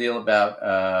this whole deal about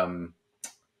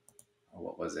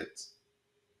what was it?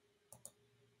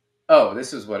 Oh,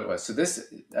 this is what it was. So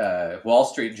this Wall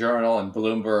Street Journal and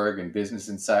Bloomberg and Business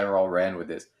Insider all ran with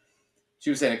this. She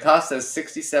was saying it costs us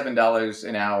 $67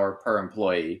 an hour per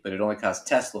employee, but it only costs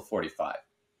Tesla $45.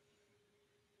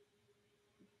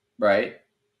 Right?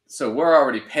 So we're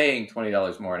already paying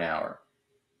 $20 more an hour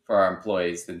for our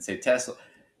employees than, say, Tesla.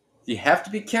 You have to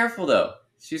be careful, though.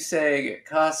 She's saying it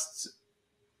costs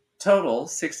total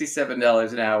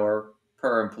 $67 an hour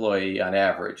per employee on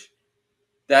average.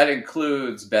 That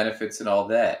includes benefits and all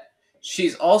that.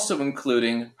 She's also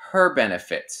including her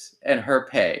benefits and her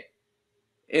pay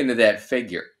into that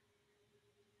figure.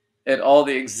 And all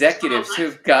the executives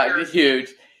who've gotten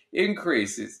huge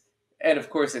increases. And of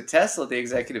course, at Tesla, the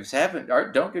executives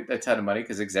don't get a ton of money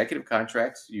because executive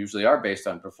contracts usually are based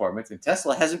on performance, and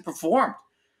Tesla hasn't performed.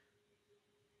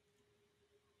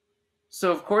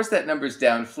 So of course that number's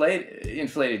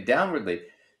inflated downwardly.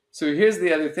 So here's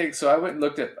the other thing. So I went and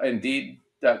looked at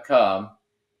Indeed.com,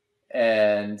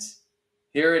 and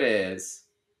here it is.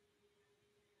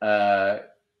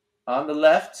 On the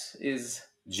left is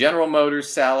General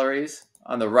Motors salaries.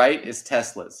 On the right is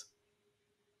Tesla's.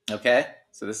 Okay,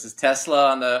 so this is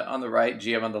Tesla on the right,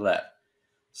 GM on the left.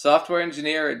 Software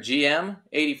engineer at GM,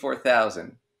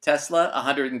 $84,000. Tesla,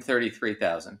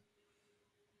 $133,000.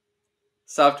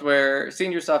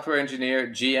 Senior software engineer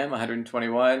at GM,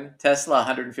 $121,000. Tesla,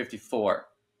 $154,000.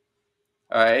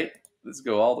 All right, let's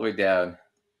go all the way down.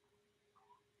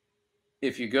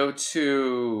 If you go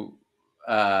to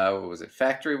what was it?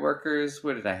 Factory workers.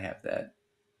 Where did I have that?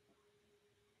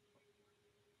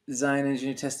 Design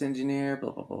engineer, test engineer,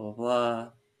 blah, blah, blah, blah, blah.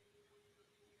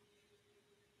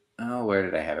 Oh, where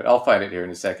did I have it? I'll find it here in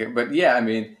a second. But yeah, I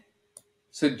mean,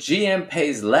 so GM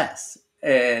pays less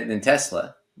than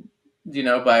Tesla. Do you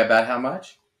know by about how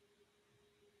much?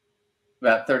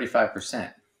 About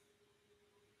 35%.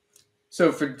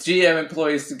 So for GM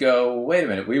employees to go, wait a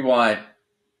minute, we want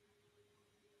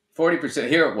 40%.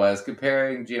 Here it was,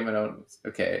 comparing GM and owners.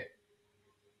 Okay.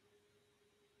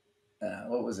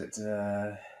 What was it?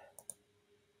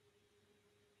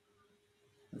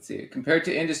 Let's see. Compared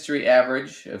to industry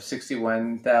average of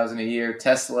 $61,000 a year,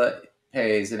 Tesla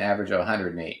pays an average of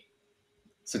 $108,000.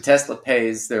 So Tesla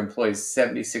pays their employees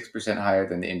 76% higher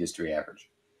than the industry average.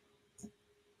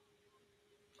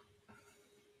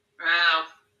 Wow.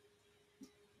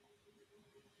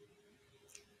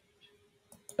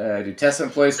 Do Tesla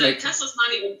employees so make... Tesla's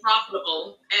not even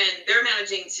profitable, and they're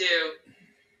managing to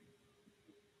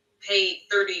pay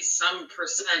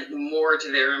 30-some% more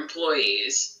to their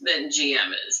employees than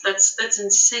GM is. That's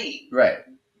insane. Right.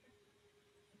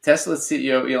 Tesla's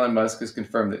CEO Elon Musk has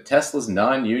confirmed that Tesla's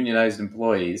non-unionized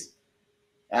employees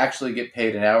actually get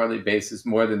paid an hourly basis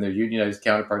more than their unionized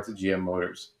counterparts at GM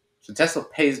Motors. So Tesla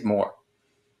pays more.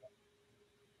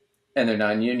 And they're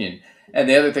non-union. And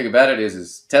the other thing about it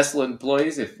is Tesla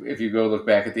employees, if you go look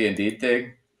back at the Indeed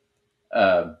thing,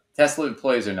 Tesla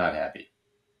employees are not happy.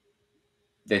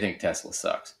 They think Tesla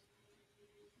sucks.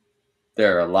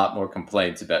 There are a lot more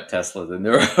complaints about Tesla than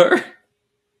there are.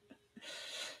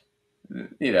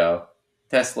 You know,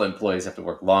 Tesla employees have to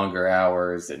work longer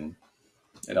hours and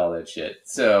all that shit.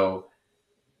 So,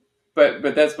 but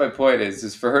that's my point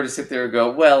is for her to sit there and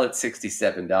go, well, it's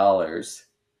 $67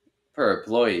 per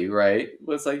employee, right?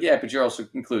 Well, it's like, yeah, but you're also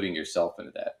including yourself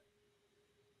into that.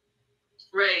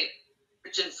 Right.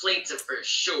 Which inflates it for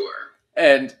sure.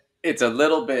 And it's a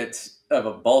little bit of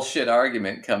a bullshit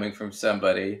argument coming from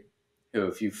somebody who,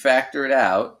 if you factor it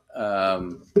out,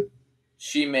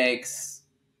 she makes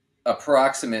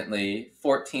approximately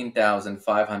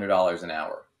 $14,500 an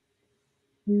hour.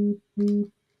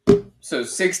 So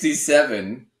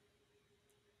 67,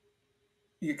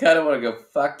 you kind of want to go,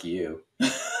 fuck you.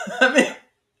 I mean,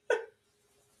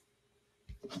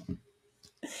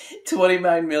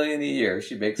 $29 million a year.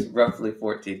 She makes roughly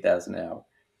 $14,000 an hour.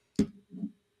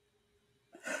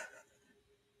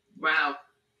 Wow.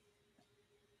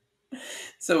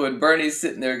 So when Bernie's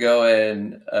sitting there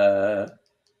going,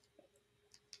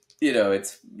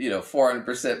 it's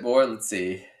 400% more. Let's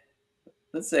see.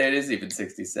 Let's say it is even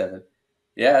 67.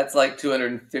 Yeah, it's like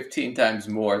 215 times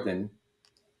more than,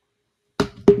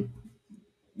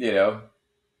 it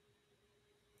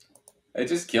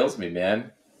just kills me,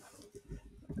 man.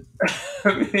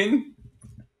 I mean,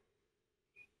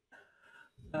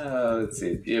 let's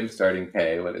see. GM starting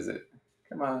pay. What is it?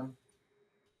 Come on.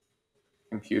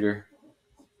 Computer.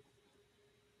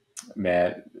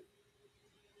 Man.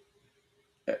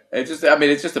 It's just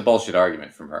a bullshit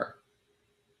argument from her.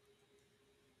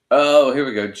 Oh, here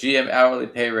we go. GM hourly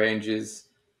pay ranges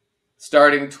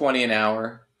starting $20 an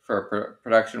hour for a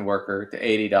production worker to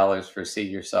 $80 for a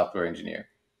senior software engineer.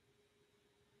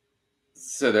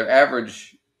 So their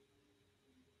average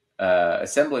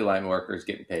assembly line worker is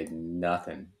getting paid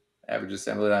nothing. Average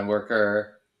assembly line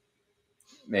worker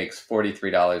makes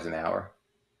 $43 an hour.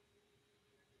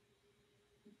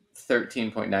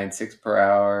 13.96 per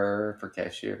hour for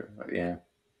cashier. Yeah.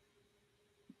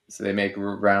 So they make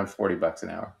around $40 an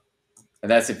hour. And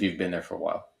that's if you've been there for a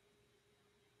while.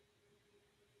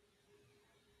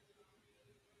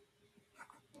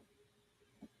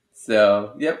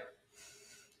 So, yep.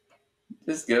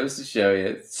 Just goes to show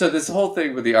you. So this whole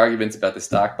thing with the arguments about the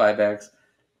stock buybacks,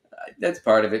 that's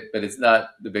part of it, but it's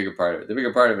not the bigger part of it. The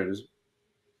bigger part of it is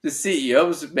the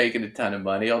CEOs are making a ton of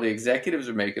money. All the executives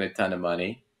are making a ton of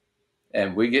money.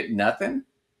 And we get nothing.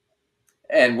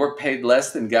 And we're paid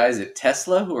less than guys at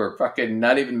Tesla who are fucking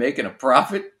not even making a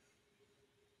profit.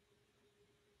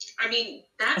 I mean,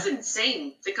 that's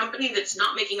insane. The company that's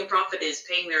not making a profit is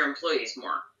paying their employees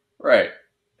more. Right.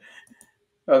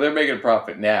 Well, they're making a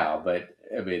profit now, but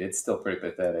I mean, it's still pretty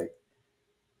pathetic.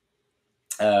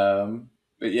 But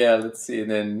yeah, let's see.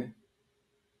 And then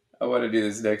I want to do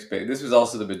this next page. This was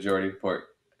also the majority report.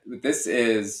 This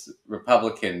is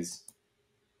Republicans.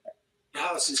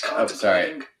 House is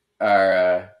contemplating. Oh, sorry.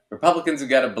 Our Republicans have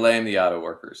got to blame the auto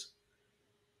workers.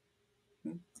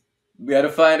 We got to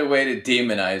find a way to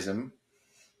demonize them.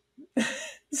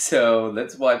 So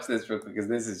let's watch this real quick because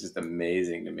this is just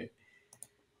amazing to me.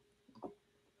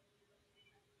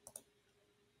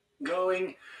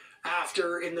 Going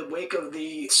after, in the wake of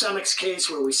the Cemex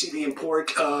case, where we see the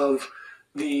import of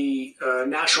the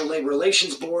National Labor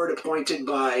Relations Board appointed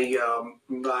by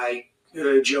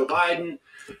Joe Biden,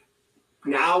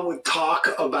 now with talk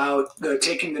about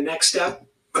taking the next step,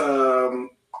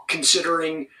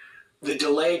 considering the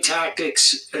delay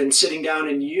tactics and sitting down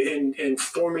and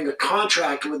forming a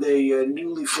contract with a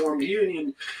newly formed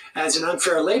union as an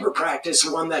unfair labor practice,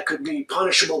 one that could be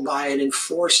punishable by an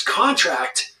enforced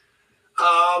contract.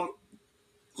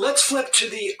 Let's flip to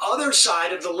the other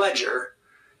side of the ledger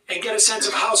and get a sense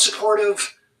of how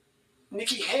supportive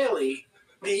Nikki Haley,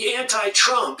 the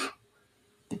anti-Trump,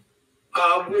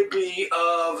 would be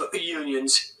of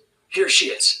unions. Here she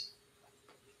is.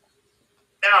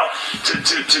 Now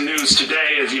to news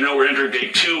today. As you know, we're entering day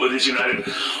 2 of this United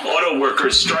Auto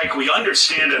Workers strike. We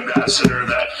understand, Ambassador,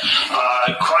 that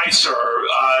Chrysler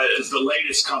is the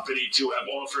latest company to have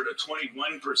offered a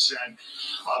 21%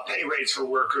 pay raise for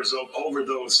workers over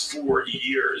those 4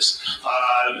 years.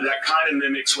 That kind of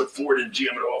mimics what Ford and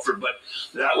GM had offered, but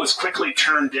that was quickly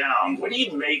turned down. What do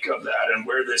you make of that and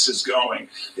where this is going?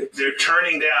 If they're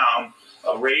turning down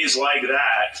a raise like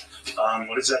that,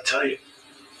 what does that tell you?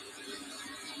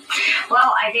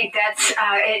 Well, I think that's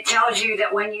it tells you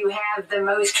that when you have the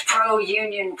most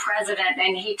pro-union president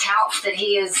and he touts that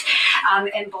he is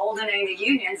emboldening the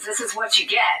unions, this is what you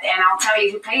get. And I'll tell you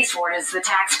who pays for it is the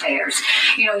taxpayers.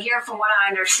 You know, here from what I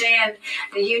understand,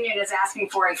 the union is asking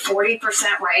for a 40%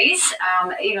 raise.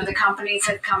 The companies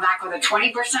have come back with a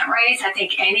 20% raise. I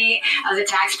think any of the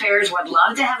taxpayers would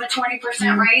love to have a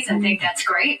 20% raise and think that's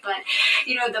great. But,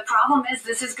 the problem is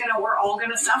we're all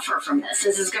going to suffer from this.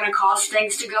 This is going to cause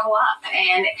things to go up,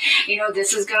 and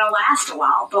this is going to last a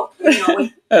while. But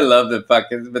I love the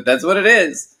fucking, but that's what it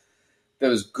is.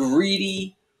 Those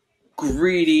greedy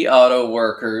auto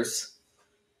workers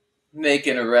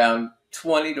making around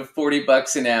 $20 to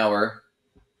 $40 an hour.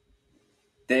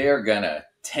 They are gonna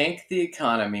tank the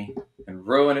economy and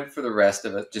ruin it for the rest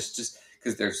of us. Just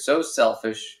because they're so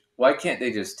selfish. Why can't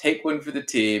they just take one for the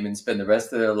team and spend the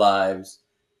rest of their lives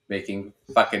making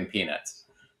fucking peanuts?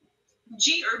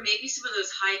 Gee, or maybe some of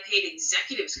those high-paid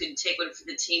executives could take one for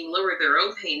the team, lower their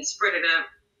own pay, and spread it out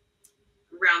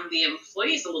around the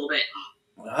employees a little bit.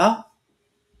 Well,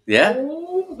 yeah.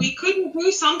 Oh, we couldn't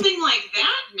do something like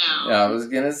that now. I was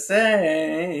gonna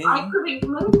say. I couldn't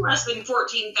make less than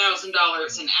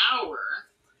 $14,000 an hour.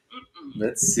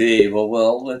 Let's see.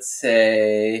 Well, let's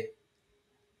say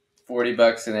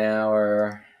 $40 an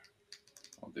hour.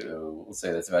 We'll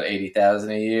say that's about $80,000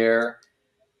 a year.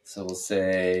 So we'll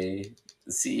say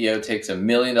the CEO takes $1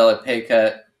 million pay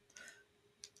cut.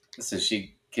 So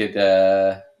she could,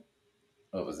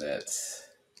 what was that?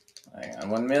 Hang on,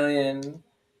 1 million,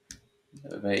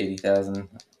 about 80,000.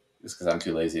 Just because I'm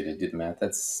too lazy to do the math.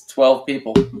 That's 12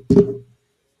 people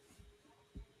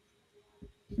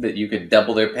that you could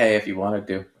double their pay if you wanted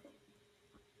to.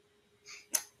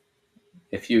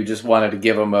 If you just wanted to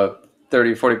give them a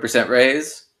 30, 40%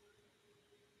 raise,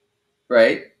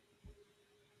 right?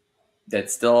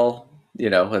 That's still,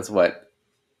 that's what,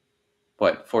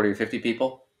 40 or 50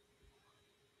 people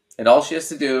And all she has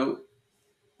to do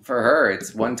for her,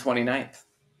 it's 1/29th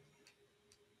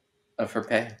of her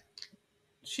pay.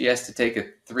 She has to take a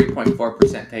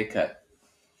 3.4% pay cut.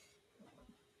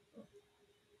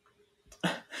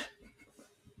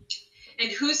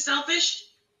 And who's selfish?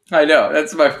 I know,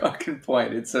 that's my fucking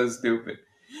point. It's so stupid.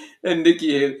 And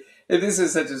Nikki Haley, and this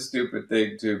is such a stupid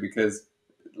thing too, because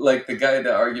like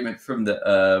the argument from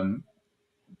the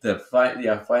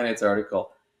finance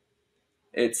article,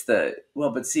 it's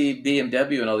but see,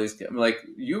 BMW and all these, like,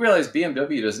 you realize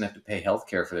BMW doesn't have to pay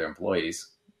healthcare for their employees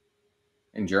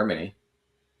in Germany.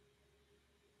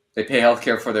 They pay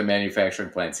healthcare for their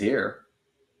manufacturing plants here,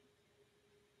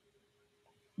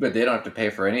 but they don't have to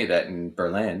pay for any of that in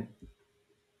Berlin.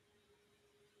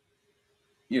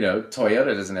 You know,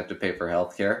 Toyota doesn't have to pay for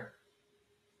healthcare.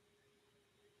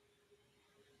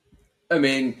 I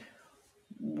mean,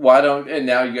 why don't, and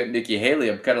now you got Nikki Haley.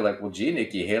 I'm kind of like, well, gee,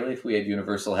 Nikki Haley, if we had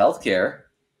universal healthcare,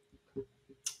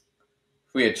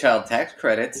 if we had child tax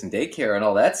credits and daycare and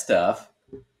all that stuff,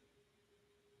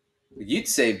 you'd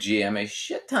save GM a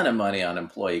shit ton of money on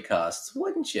employee costs,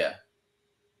 wouldn't you?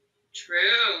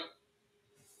 True.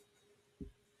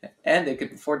 And they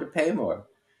could afford to pay more.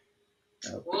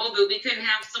 Well, but we couldn't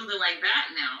have something like that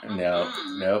now.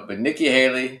 No. But Nikki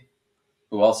Haley,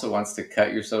 who also wants to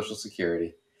cut your Social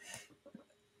Security.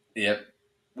 Yep.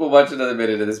 We'll watch another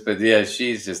minute of this, but yeah,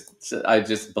 it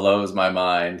just blows my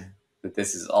mind that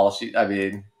this is all I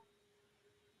mean,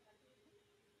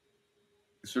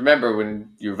 just remember,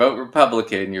 when you vote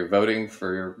Republican, you're voting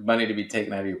for your money to be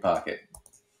taken out of your pocket.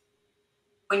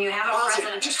 When you have a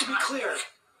president, just to be clear,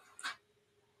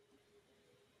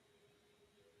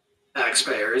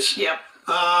 taxpayers. Yep.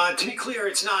 To be clear,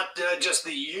 it's not just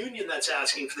the union that's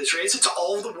asking for this raise. It's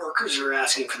all the workers who are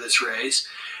asking for this raise.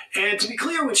 And to be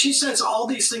clear, when she says all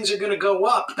these things are going to go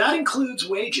up, that includes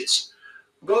wages,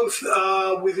 both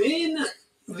within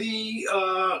the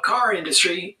car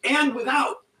industry and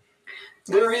without.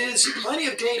 There is plenty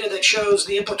of data that shows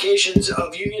the implications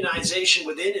of unionization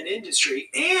within an industry,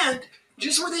 and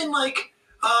just within, like,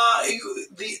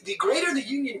 the greater the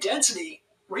union density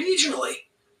regionally,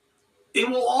 it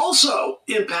will also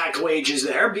impact wages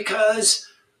there, because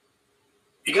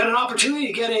you got an opportunity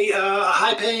to get a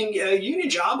high-paying union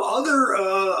job. Other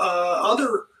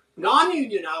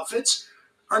non-union outfits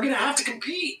are going to have to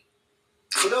compete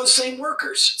for those same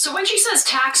workers. So when she says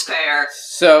taxpayer,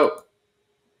 so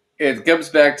it comes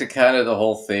back to kind of the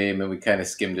whole theme, and we kind of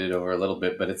skimmed it over a little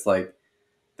bit, but it's like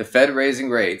the Fed raising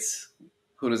rates.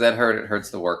 Who does that hurt? It hurts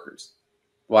the workers.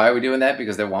 Why are we doing that?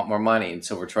 Because they want more money, and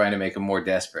so we're trying to make them more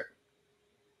desperate.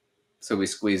 So we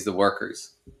squeeze the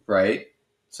workers, right?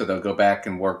 So they'll go back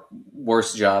and work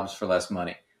worse jobs for less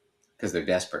money because they're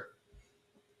desperate,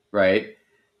 right?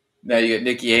 Now you get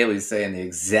Nikki Haley saying the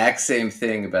exact same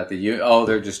thing about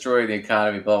they're destroying the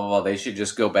economy, blah, blah, blah. They should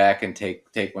just go back and take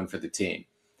one for the team.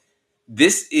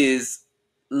 This is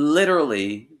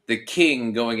literally the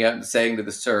king going out and saying to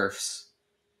the serfs,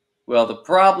 well,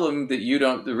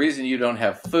 the reason you don't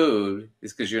have food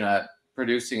is because you're not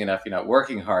producing enough, you're not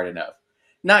working hard enough.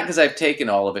 Not because I've taken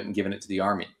all of it and given it to the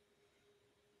army.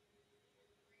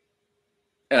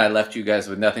 And I left you guys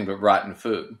with nothing but rotten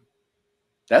food.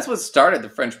 That's what started the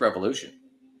French Revolution.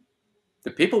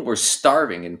 The people were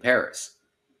starving in Paris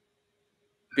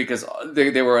because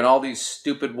they were in all these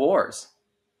stupid wars.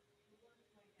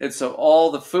 And so all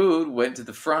the food went to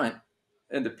the front,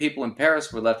 and the people in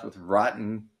Paris were left with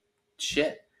rotten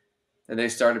shit. And they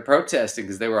started protesting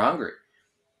because they were hungry.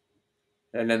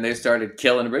 And then they started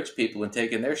killing rich people and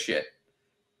taking their shit.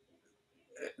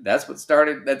 That's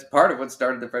part of what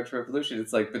started the French Revolution.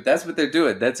 It's like, but that's what they're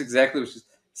doing. That's exactly what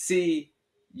see,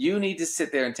 you need to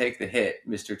sit there and take the hit,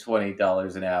 Mr.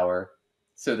 $20 an hour,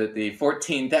 so that the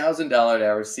 $14,000 an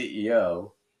hour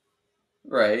CEO,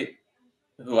 right,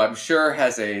 who I'm sure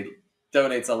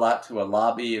donates a lot to a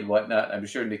lobby and whatnot. I'm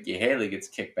sure Nikki Haley gets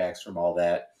kickbacks from all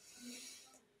that.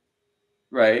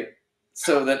 Right?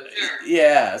 So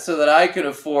that I can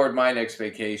afford my next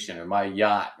vacation or my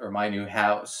yacht or my new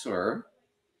house, or,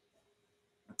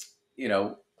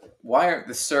 why aren't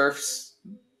the serfs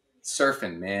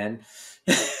surfing, man?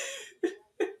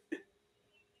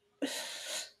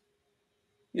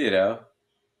 Good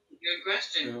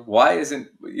question. Why isn't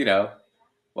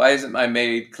my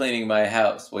maid cleaning my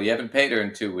house? Well, you haven't paid her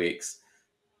in 2 weeks.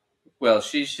 Well,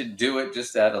 she should do it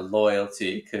just out of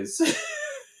loyalty, because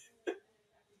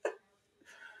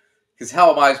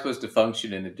how am I supposed to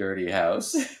function in a dirty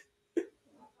house?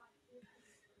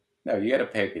 No, you got to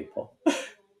pay people.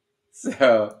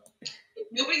 So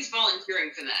nobody's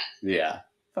volunteering for that. Yeah,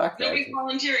 fuck that. Nobody's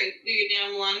volunteering to do your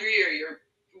damn laundry or your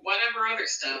whatever other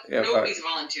stuff. Yeah, nobody's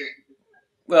volunteering.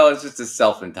 Well, it's just a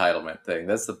self-entitlement thing.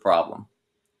 That's the problem.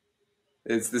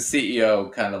 It's the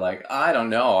CEO kind of like, I don't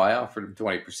know. I offered him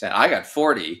 20%. I got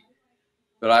 40,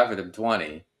 but I offered him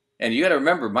 20. And you got to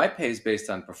remember, my pay is based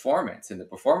on performance, and the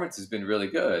performance has been really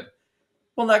good.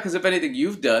 Well, not because of anything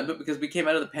you've done, but because we came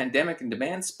out of the pandemic and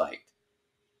demand spiked.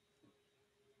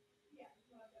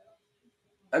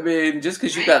 I mean, just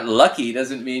because you got lucky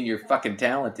doesn't mean you're fucking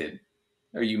talented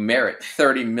or you merit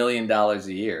 $30 million a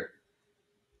year.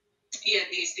 Yeah,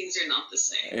 these things are not the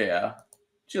same. Yeah.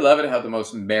 Do you love it how the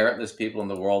most meritless people in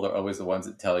the world are always the ones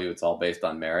that tell you it's all based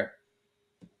on merit?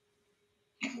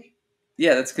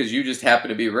 Yeah, that's because you just happen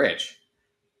to be rich.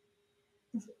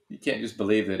 You can't just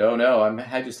believe that, oh no,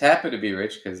 I just happen to be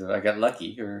rich because I got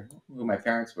lucky or who my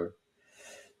parents were.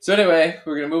 So anyway,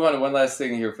 we're going to move on to one last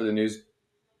thing here for the news.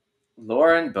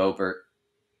 Lauren Boebert.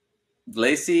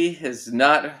 Lacey has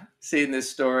not seen this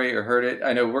story or heard it.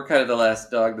 I know we're kind of the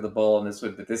last dog to the bowl on this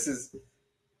one, but this is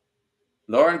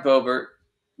Lauren Boebert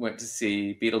went to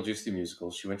see Beetlejuice the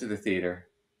musical. She went to the theater,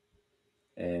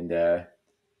 and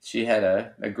she had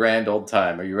a grand old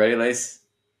time. Are you ready, Lace?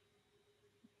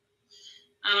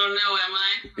 I don't know, am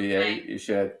I? Yeah, you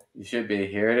should. You should be.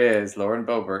 Here it is. Lauren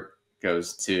Boebert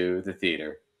goes to the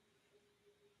theater.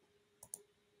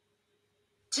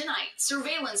 Tonight,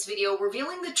 surveillance video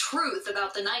revealing the truth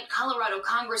about the night Colorado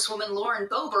Congresswoman Lauren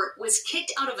Boebert was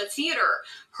kicked out of a theater,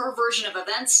 her version of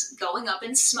events going up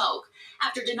in smoke.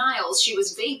 After denials she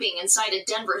was vaping inside a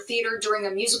Denver theater during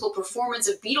a musical performance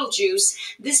of Beetlejuice,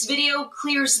 this video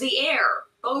clears the air.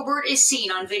 Boebert is seen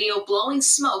on video blowing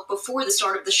smoke before the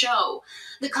start of the show.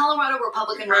 The Colorado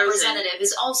Republican representative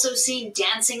is also seen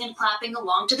dancing and clapping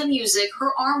along to the music,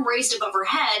 her arm raised above her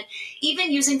head,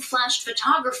 even using flashed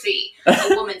photography.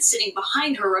 A woman sitting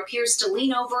behind her appears to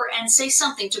lean over and say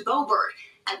something to Boebert.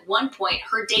 At one point,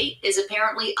 her date is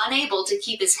apparently unable to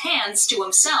keep his hands to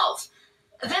himself.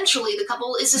 Eventually, the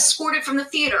couple is escorted from the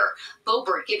theater,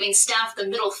 Boebert giving staff the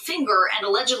middle finger and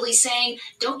allegedly saying,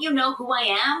 "Don't you know who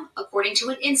I am?" according to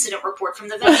an incident report from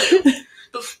the venue.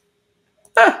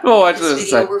 This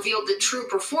video revealed the true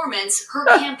performance, her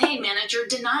campaign manager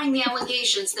denying the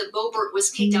allegations that Boebert was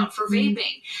kicked out for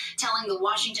vaping, telling the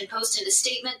Washington Post in a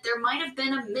statement there might have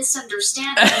been a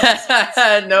misunderstanding.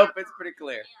 Nope, it's pretty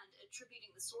clear. And attributing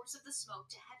the source of the smoke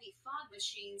to heavy fog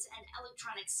machines and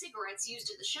electronic cigarettes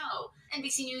used at the show.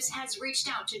 NBC News has reached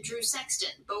out to Drew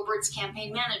Sexton, Boebert's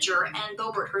campaign manager, and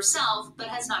Boebert herself, but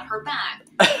has not heard back.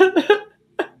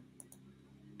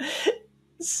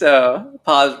 So,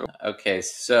 pause. Okay,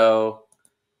 so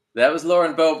that was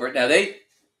Lauren Boebert. Now,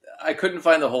 I couldn't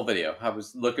find the whole video. I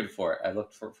was looking for it. I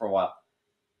looked for it for a while.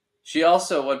 She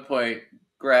also, at one point,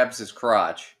 grabs his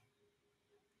crotch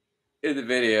in the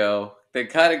video. They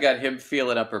kind of got him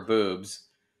feeling up her boobs.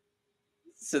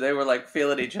 So they were, like,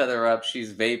 feeling each other up.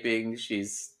 She's vaping.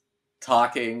 She's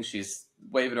talking. She's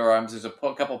waving her arms. There's a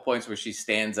couple points where she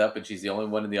stands up and she's the only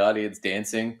one in the audience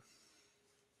dancing.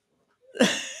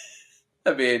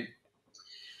 I mean,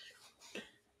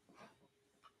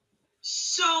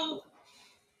 so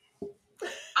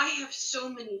I have so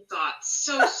many thoughts,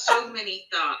 so many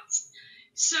thoughts.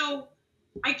 So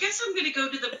I guess I'm going to go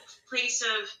to the place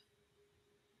of,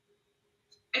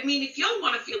 I mean, if y'all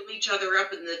want to feel each other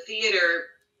up in the theater,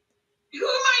 who am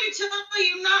I to tell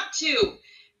you not to?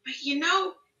 But you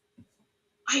know,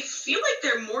 I feel like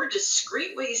there are more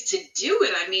discreet ways to do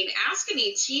it. I mean, ask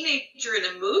any teenager in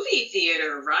a movie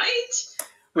theater, right?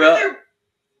 Well,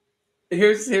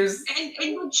 here's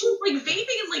and she's like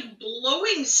vaping and like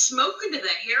blowing smoke into the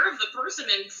hair of the person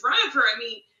in front of her.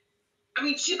 I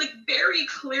mean, she like very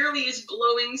clearly is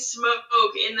blowing smoke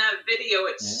in that video.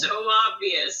 It's so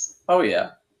obvious. Oh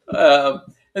yeah.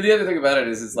 And the other thing about it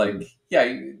is, it's like,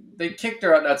 yeah, they kicked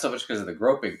her out not so much because of the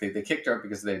groping thing. They kicked her out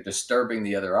because they're disturbing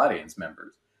the other audience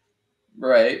members,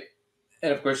 right?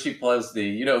 And of course, she plays the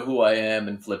 "you know who I am"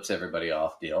 and flips everybody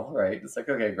off deal, right? It's like,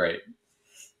 okay, great.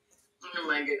 Oh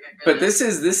my goodness. But this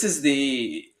is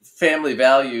the family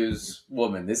values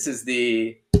woman. This is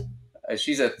the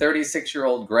she's a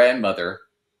 36-year-old grandmother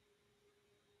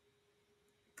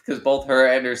because both her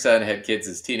and her son had kids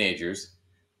as teenagers.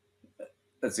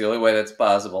 That's the only way that's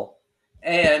possible.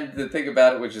 And the thing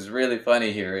about it, which is really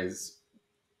funny here, is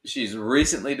she's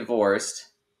recently divorced.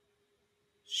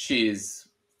 She's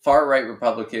far-right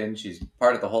Republican. She's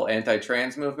part of the whole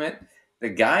anti-trans movement. The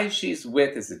guy she's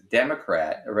with is a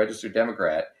Democrat, a registered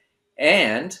Democrat,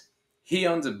 and he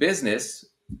owns a business,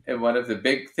 and one of the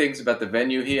big things about the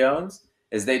venue he owns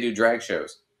is they do drag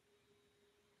shows,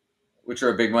 which are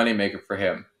a big moneymaker for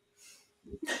him.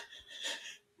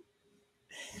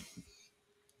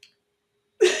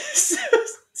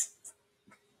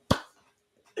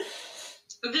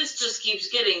 The this just keeps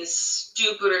getting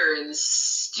stupider and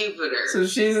stupider. So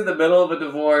she's in the middle of a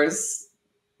divorce,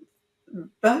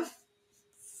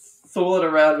 fooling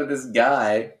around with this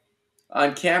guy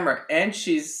on camera, and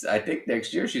she's, I think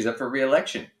next year she's up for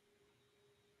re-election.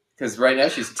 Because right now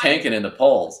she's tanking in the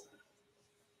polls.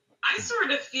 I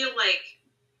sort of feel like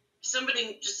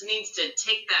somebody just needs to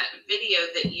take that video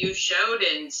that you showed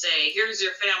and say, here's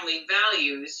your family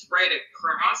values right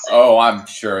across it. Oh, I'm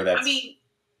sure that's... I mean,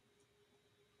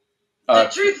 the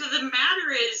truth of the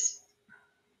matter is,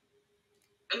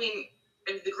 I mean,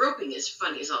 the groping is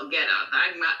funny as all get out.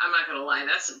 I'm not going to lie.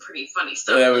 That's some pretty funny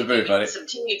stuff. Yeah, it was pretty funny. Some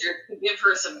teenagers could give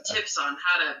her some tips on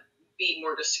how to be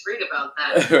more discreet about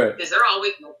that. Because they're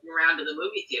always looking around to the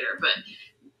movie theater. But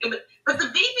the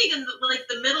vaping in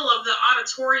the middle of the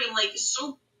auditorium,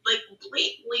 so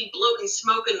blatantly blowing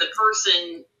smoke in the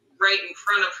person right in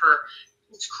front of her,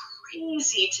 it's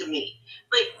crazy to me.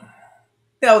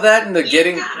 Now that and the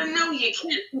getting... You gotta know you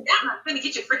can't... I'm not gonna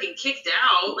get you freaking kicked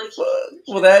out.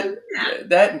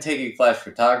 That and taking flash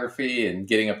photography and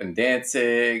getting up and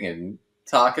dancing and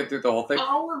talking through the whole thing.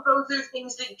 All of those are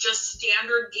things that just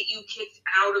standard get you kicked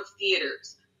out of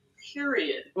theaters.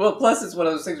 Period. Well, plus it's one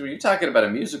of those things when you're talking about a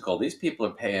musical, these people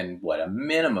are paying, a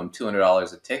minimum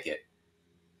 $200 a ticket.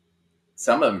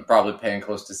 Some of them probably paying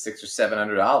close to $600 or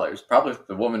 $700. Probably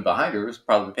the woman behind her was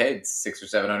probably paid $600 or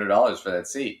 $700 for that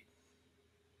seat.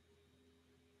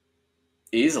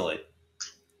 Easily.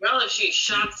 Well, if she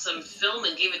shot some film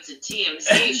and gave it to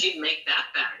TMZ, she'd make that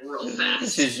back real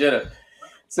fast. She should have.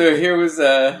 So here was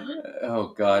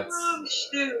oh God. Oh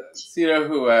shoot. So you know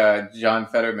who John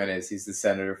Fetterman is? He's the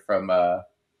senator from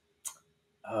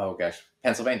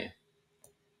Pennsylvania.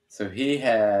 So he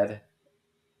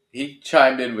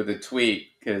chimed in with a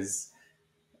tweet because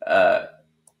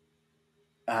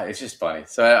it's just funny.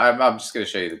 So I'm just going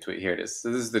to show you the tweet. Here it is.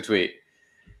 So this is the tweet.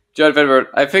 John Fetterman,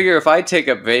 I figure if I take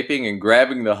up vaping and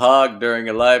grabbing the hog during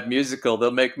a live musical, they'll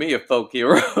make me a folk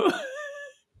hero. Oh,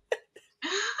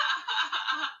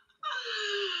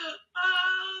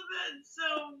 that's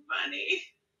so funny.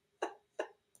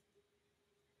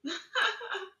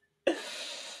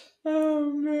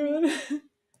 Oh, man.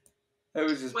 That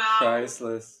was just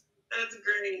priceless. That's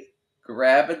great.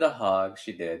 Grabbing the hog,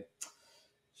 she did.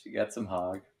 She got some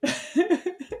hog.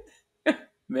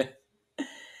 Man.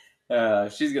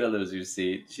 She's gonna lose her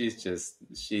seat. She is just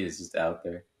out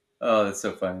there. Oh, that's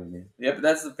so funny to me. Yeah, but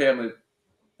that's the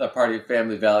party of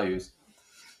family values.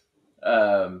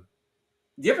 Do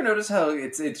you ever notice how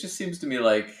it just seems to me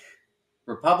like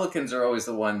Republicans are always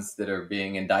the ones that are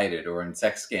being indicted or in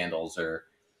sex scandals, or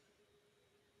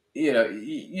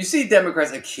you see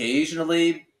Democrats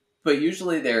occasionally, but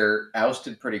usually they're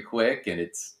ousted pretty quick, and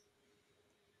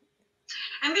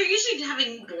they're usually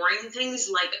having boring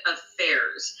things like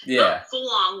affairs. Yeah. Not full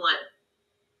on,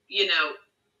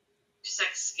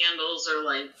 sex scandals or,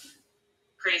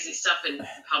 crazy stuff in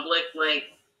public.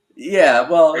 Yeah,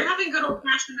 well... They're having good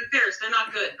old-fashioned affairs. They're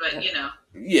not good, but,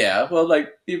 Yeah, well,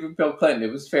 even Bill Clinton,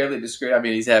 it was fairly discreet. I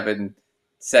mean, he's having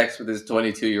sex with his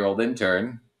 22-year-old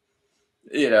intern.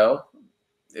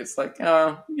 It's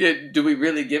do we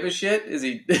really give a shit? Is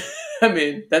he... I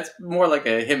mean, that's more like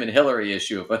a him and Hillary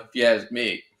issue, if you ask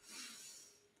me.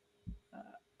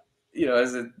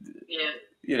 It's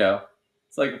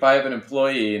like if I have an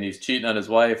employee and he's cheating on his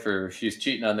wife or she's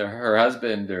cheating on her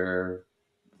husband or,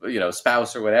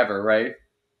 spouse or whatever, right?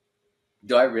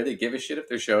 Do I really give a shit if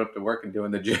they're showing up to work and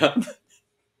doing the job?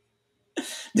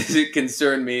 Does it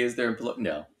concern me as their employee?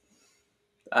 No.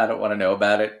 I don't want to know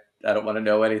about it. I don't want to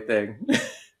know anything.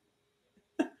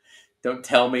 Don't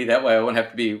tell me, that way I won't have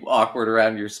to be awkward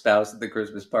around your spouse at the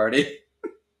Christmas party.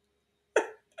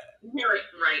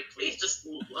 Right. Please just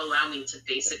allow me to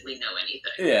basically know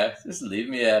anything. Yeah, just leave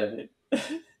me out of it.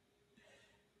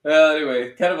 Well,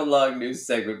 anyway, kind of a long news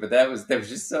segment, but there was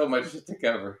just so much to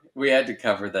cover. We had to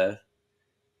cover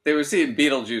they were seeing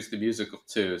Beetlejuice the musical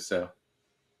too, so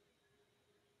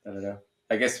I don't know.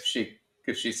 I guess if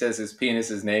she says his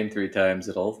penis's name 3 times,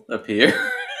 it'll appear.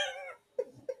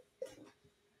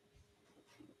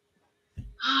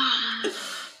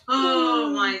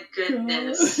 Oh my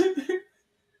goodness.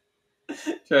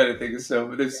 Trying to think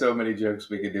of there's so many jokes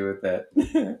we could do with that.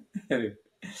 Anyway.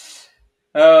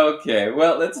 Okay,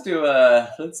 well, let's do a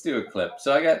clip.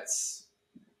 So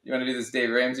you want to do this Dave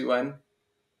Ramsey one?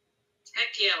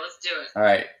 Heck yeah, let's do it. All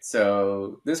right,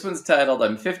 so this one's titled,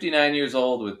 I'm 59 years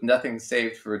old with nothing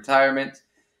saved for retirement.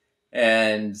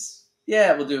 And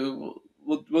yeah,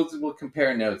 we'll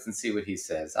compare notes and see what he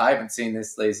says. I haven't seen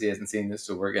this, Lacey hasn't seen this,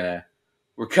 so we're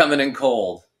coming in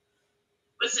cold.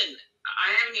 Listen,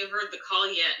 I haven't even heard the call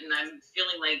yet, and I'm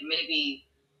feeling like maybe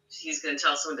he's going to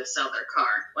tell someone to sell their car.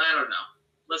 Well, I don't know.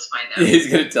 Let's find out.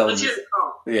 He's going to tell Let's them. hear the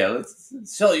call. Yeah, let's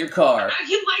sell your car.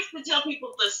 He likes to tell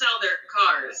people to sell their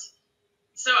cars.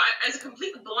 So as a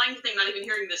completely blind thing, not even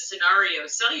hearing this scenario,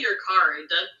 sell your car. It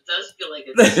does feel like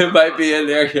it's It might be in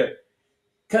there. Yeah.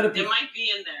 It might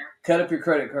be in there. Cut up your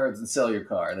credit cards and sell your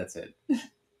car. That's it.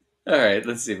 All right,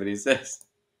 let's see what he says.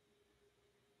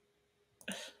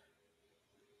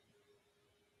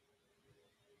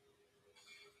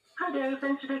 Hi, Dave.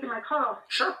 Thanks for taking my call.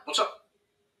 Sure. What's up?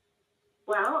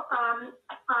 Well,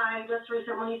 I just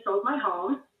recently sold my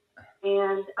home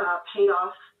and paid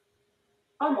off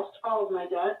almost all of my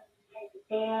debt.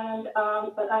 And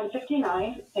but I'm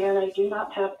 59 and I do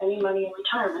not have any money in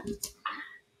retirement.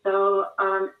 So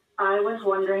I was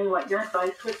wondering what your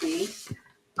advice would be.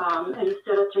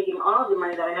 Instead of taking all of the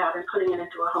money that I have and putting it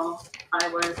into a home, I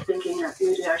was thinking that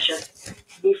maybe I should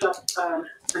beef up an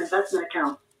investment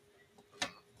account.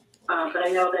 But I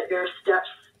know that your steps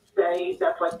say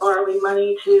that's like borrowing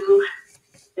money to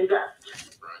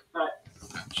invest. Right.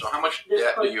 So how much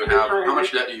debt do you have? How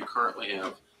much debt do you currently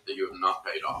have that you have not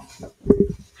paid off?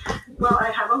 Well, I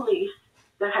have a lease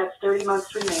that has 30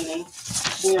 months remaining,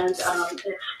 and it's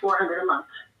 $400 a month.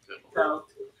 So,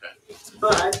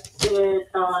 but it,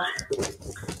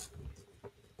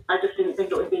 I just didn't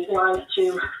think it would be wise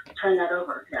to turn that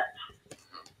over yet.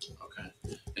 Okay.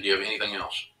 And do you have anything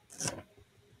else?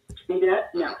 In debt?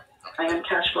 No. I am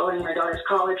cash flowing my daughter's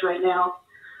college right now,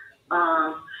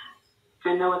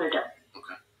 and no other debt.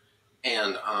 Okay.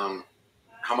 And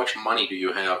how much money do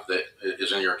you have that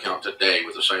is in your account today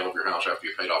with the sale of your house after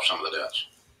you paid off some of the debts?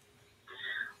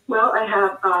 Well, I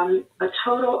have a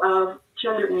total of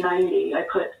 $290. I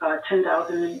put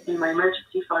 $10,000 in my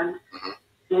emergency fund,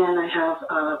 and I have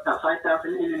about $5,000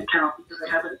 in an account because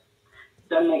I haven't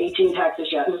done my 18 taxes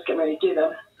yet. I'm just getting ready to do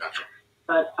them. Gotcha.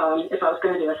 But if I was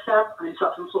going to do a SEP, I'm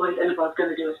self-employed, and if I was going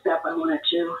to do a SEP, I wanted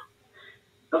to.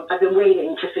 I've been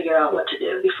waiting to figure out what to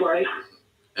do before I.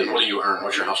 And what do you earn?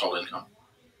 What's your household income?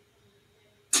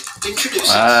 Introducing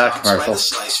stocks by commercial. the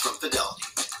slice from Fidelity.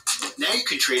 Now you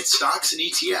can trade stocks and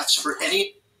ETFs for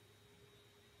any.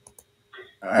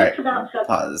 All right.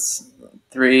 Pause.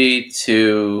 3,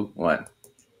 2, 1.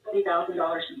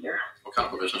 $30,000 a year. What kind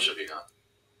of a business have you got?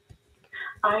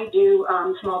 I do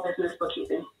small business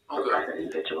bookkeeping for Okay. private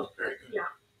individuals. Very good. Yeah.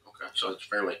 Okay, so it's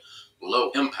fairly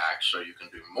low impact, so you can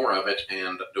do more of it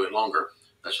and do it longer.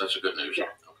 That's a good news. Yeah.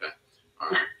 Okay. All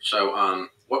right. So,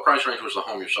 what price range was the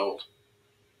home you sold?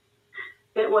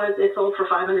 It sold for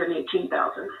 $518,000.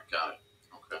 Got it.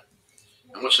 Okay.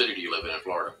 And what city do you live in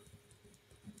Florida?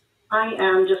 I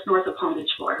am just north of Palm Beach,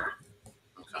 Florida.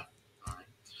 Okay.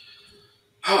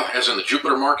 All right. As in the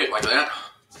Jupiter market, like that?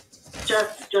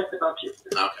 Just about Jupiter.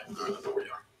 Okay. All right. I know where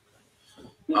you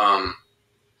are.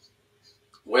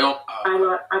 Well,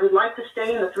 I would like to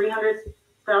stay in the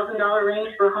 $300,000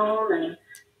 range for a home, and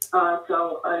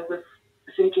so I was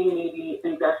thinking maybe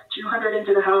invest $200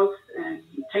 into the house and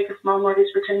take a small mortgage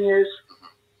for 10 years.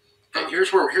 okay,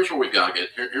 here's where we've got to get.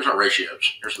 Here's our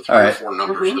ratios. Here's the 3 All or right. 4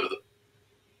 numbers that are the.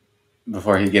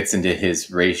 Before he gets into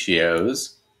his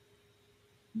ratios.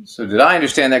 So did I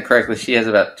understand that correctly? She has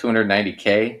about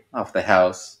 $290K off the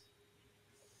house.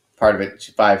 Part of it,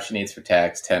 5 she needs for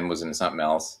tax, 10 was in something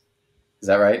else. Is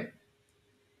that right?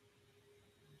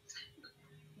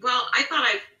 Well, I thought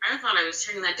I was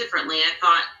hearing that differently. I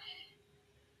thought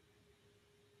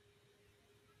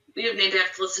we would maybe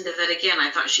have to listen to that again. I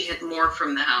thought she had more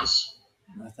from the house.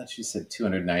 I thought she said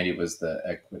 290 was the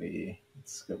equity.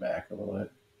 Let's go back a little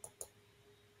bit.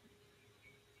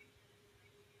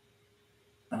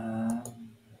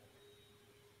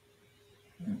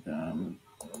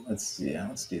 Let's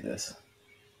do this.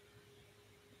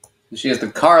 She has the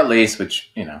car lease,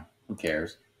 which, who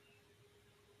cares?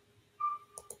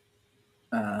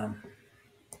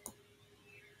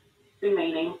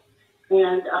 Remaining,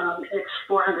 and it's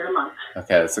 $400 a month.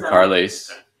 Okay, that's the car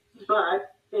lease.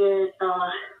 But it,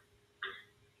 I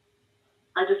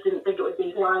just didn't think it would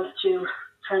be wise to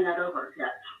turn that over yet.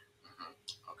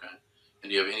 Okay. And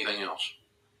do you have anything else?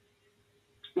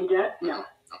 In debt? No.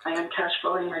 I am cash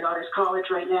flowing my daughter's college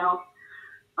right now,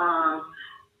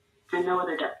 and no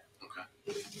other debt.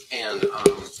 And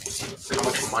how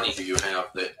much money do you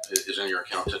have that is in your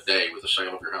account today with the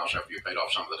sale of your house after you paid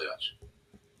off some of the debts?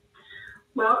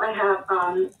 Well, I have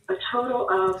a total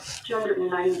of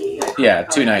 $290. Yeah,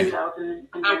 $290. $2,000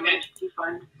 in my emergency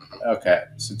fund. Okay,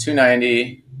 so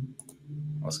 290.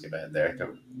 Let's skip ahead there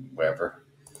to wherever.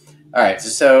 All right,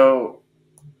 so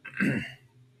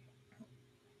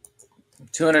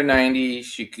 290.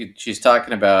 She's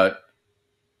talking about.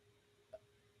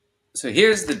 So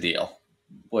here's the deal,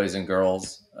 boys and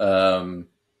girls.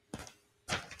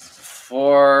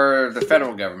 for the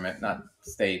federal government, not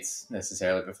states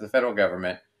necessarily, but for the federal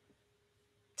government,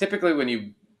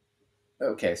 typically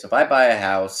so if I buy a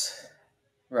house,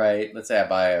 right, let's say I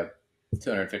buy a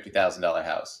 $250,000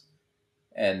 house,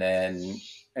 and then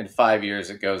in 5 years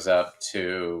it goes up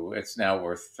to, it's now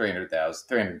worth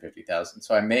 $350,000.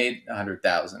 So I made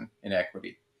 $100,000 in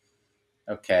equity.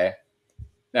 Okay.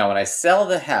 Now when I sell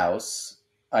the house,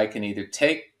 I can either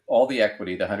take all the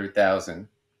equity, the $100,000,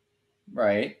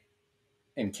 right,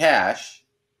 in cash,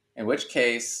 in which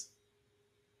case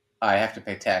I have to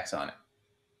pay tax on it.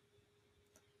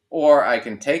 Or I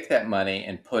can take that money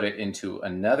and put it into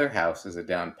another house as a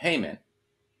down payment,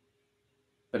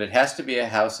 but it has to be a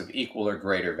house of equal or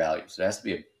greater value. So it has to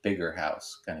be a bigger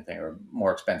house kind of thing, or a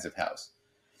more expensive house.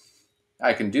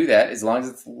 I can do that as long as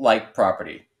it's like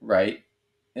property, right?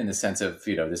 In the sense of,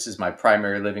 this is my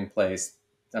primary living place.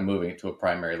 I'm moving it to a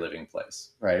primary living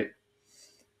place, right?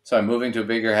 So I'm moving to a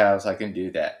bigger house. I can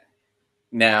do that.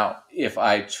 Now, if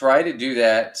I try to do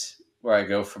that where I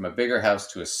go from a bigger house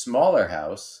to a smaller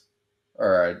house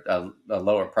or a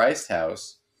lower priced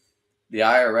house, the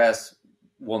IRS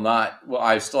will not,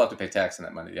 I still have to pay tax on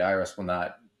that money. The IRS will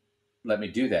not let me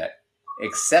do that,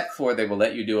 except for they will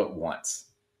let you do it once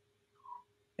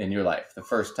in your life, the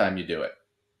first time you do it.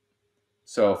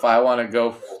 So if I want to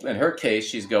go, in her case,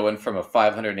 she's going from a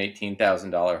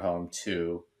 $518,000 home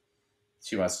to,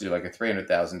 she wants to do like a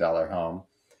 $300,000 home.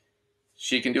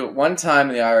 She can do it one time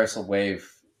and the IRS will waive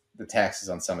the taxes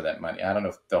on some of that money. I don't know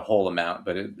if the whole amount,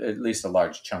 but at least a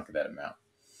large chunk of that amount.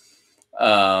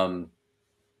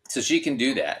 So she can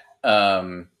do that.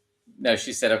 Now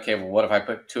she said, okay, well, what if I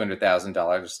put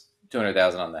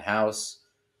 $200,000 on the house,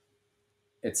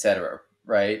 etc.,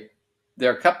 right? There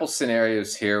are a couple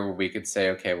scenarios here where we could say,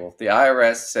 okay, well, if the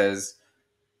IRS says,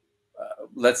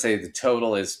 let's say the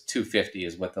total is $250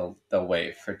 is what they'll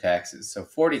waive for taxes. So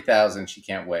 $40,000 she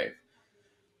can't waive.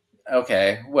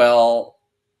 Okay, well,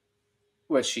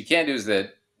 what she can do is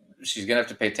that she's going to have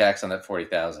to pay tax on that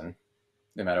 $40,000,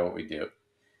 no matter what we do.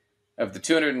 Of the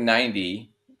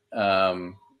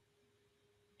 $290,000,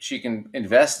 she can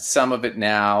invest some of it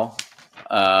now,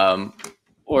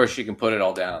 or she can put it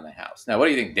all down on the house. Now, what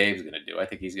do you think Dave's going to do? I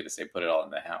think he's going to say put it all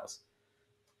in the house.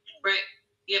 Right.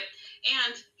 Yep.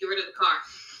 And get rid of the car.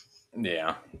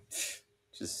 Yeah.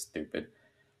 Just stupid.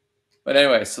 But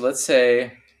anyway, so let's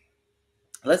say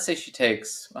she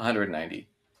takes $190,000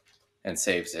 and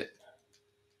saves it.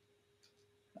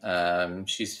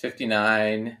 She's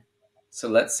 59. So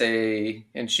let's say,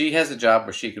 and she has a job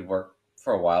where she could work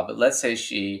for a while, but let's say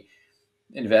she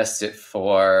invests it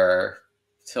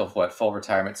till full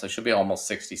retirement. So she'll be almost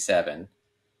 67.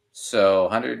 So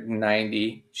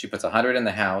 190, she puts 100 in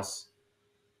the house,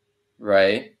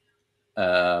 right?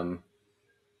 So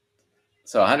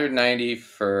 190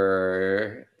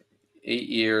 for 8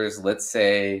 years. Let's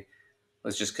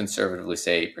just conservatively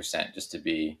say 8%, just to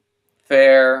be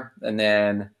fair. And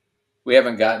then we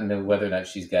haven't gotten to whether or not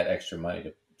she's got extra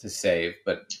money to save,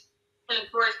 but. And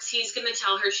of course, he's going to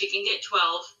tell her she can get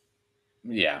 12.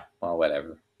 Yeah, well,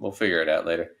 whatever. We'll figure it out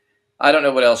later. I don't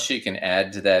know what else she can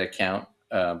add to that account,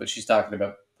 but she's talking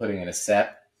about putting in a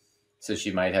SEP, so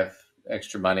she might have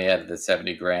extra money out of the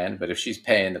 $70,000. But if she's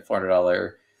paying the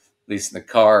 $400 leasing the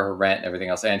car, her rent, and everything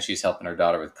else, and she's helping her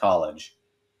daughter with college,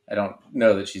 I don't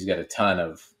know that she's got a ton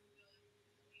of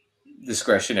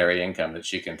discretionary income that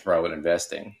she can throw at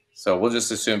investing. So we'll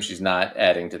just assume she's not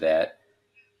adding to that.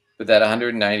 But that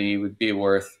 190 would be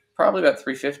worth probably about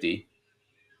 $350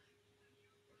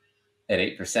 at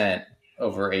 8%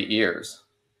 over 8 years.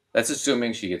 That's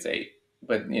assuming she gets 8.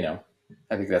 But,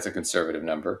 I think that's a conservative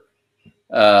number.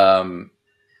 But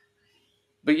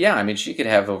yeah, I mean, she could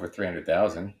have over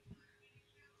 $300,000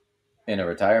 in a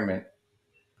retirement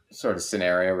sort of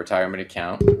scenario, retirement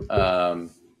account.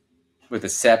 With a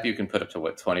SEP, you can put up to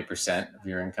 20% of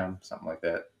your income, something like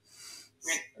that.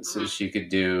 So she could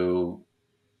do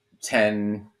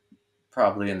 10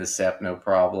 probably in the SEP, no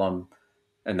problem,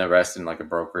 and the rest in like a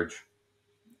brokerage,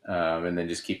 and then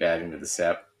just keep adding to the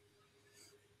SEP,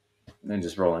 and then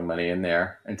just rolling money in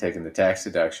there and taking the tax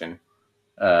deduction.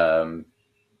 But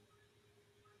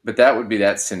that would be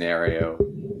that scenario.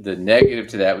 The negative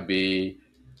to that would be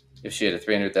if she had a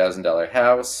 $300,000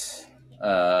 house.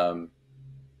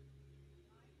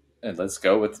 And let's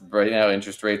go with right now,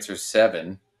 interest rates are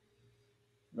 7,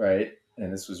 right?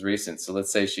 And this was recent. So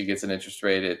let's say she gets an interest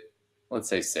rate at, let's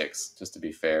say 6, just to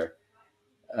be fair,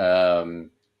 for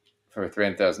a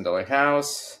 $300,000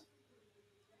 house.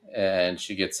 And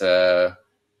she gets a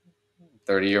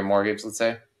 30-year mortgage, let's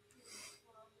say.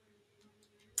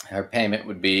 Her payment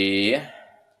would be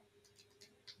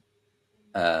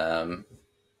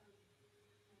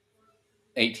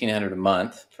 $1,800 a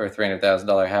month for a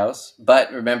 $300,000 house.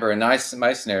 But remember, in my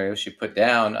scenario, she put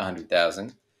down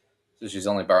 $100,000, so she's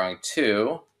only borrowing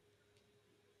 $2,000.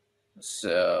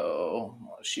 So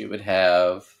she would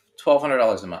have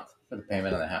 $1,200 a month for the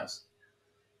payment on the house.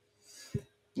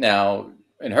 Now,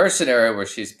 in her scenario, where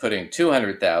she's putting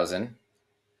 $200,000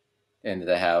 into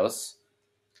the house,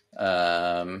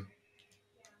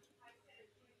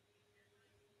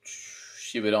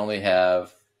 she would only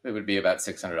have, it would be about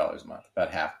 $600 a month,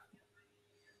 about half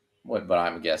what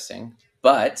I'm guessing.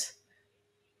 But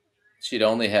she'd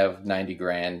only have 90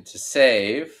 grand to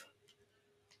save.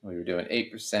 We were doing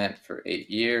 8% for 8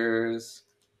 years.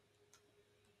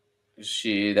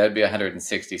 That would be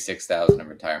 166,000 in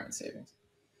retirement savings.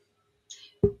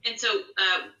 And so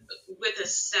with a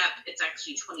SEP, it's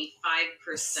actually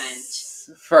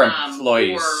 25% for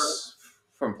employees.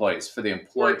 For employees, for the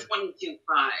employer,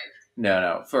 22.5.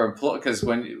 No, for employee, because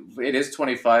when it is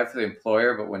 25 for the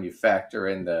employer, but when you factor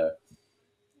in the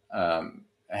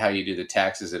how you do the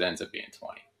taxes, it ends up being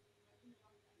 20.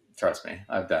 Trust me,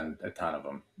 I've done a ton of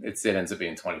them. It ends up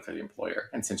being 20 for the employer,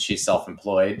 and since she's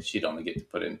self-employed, she'd only get to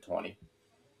put in 20.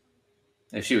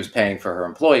 If she was paying for her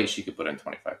employees, she could put in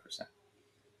 25%.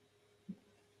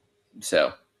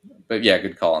 So, but yeah,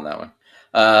 good call on that one.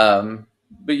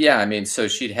 But yeah, I mean, so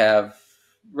she'd have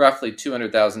roughly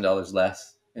 $200,000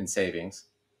 less in savings,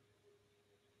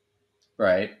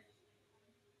 right?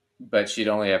 But she'd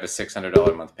only have a $600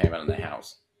 a month payment on the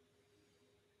house.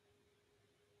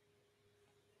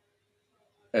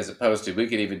 As opposed to, we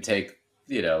could even take,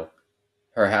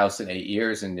 her house in 8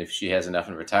 years, and if she has enough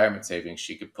in retirement savings,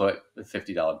 she could put the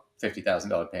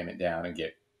 $50,000 payment down and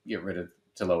get rid of,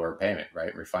 to lower her payment,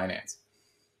 right? Refinance,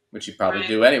 which you'd probably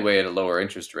do anyway at a lower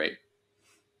interest rate.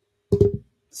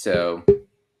 So,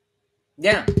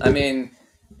 yeah, I mean,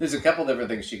 there's a couple different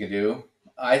things she could do.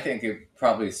 I think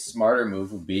probably a smarter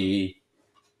move would be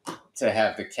to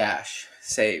have the cash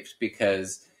saved,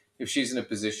 because if she's in a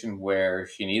position where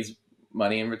she needs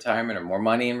money in retirement or more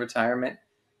money in retirement,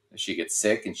 if she gets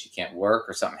sick and she can't work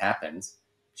or something happens,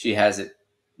 she has it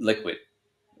liquid,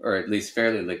 or at least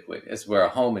fairly liquid, as where a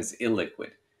home is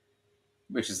illiquid,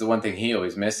 which is the one thing he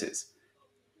always misses,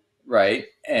 right?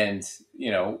 And,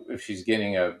 if she's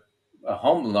getting a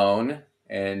home loan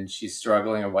and she's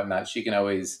struggling or whatnot, she can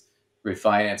always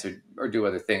refinance or do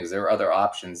other things. There are other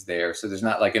options there. So there's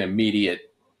not like an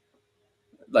immediate,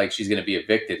 like she's going to be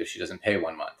evicted if she doesn't pay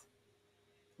 1 month,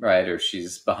 right? Or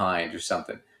she's behind or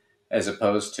something. As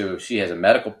opposed to if she has a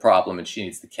medical problem and she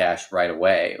needs the cash right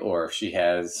away, or if she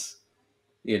has,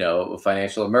 a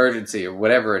financial emergency or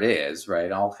whatever it is,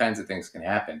 right? All kinds of things can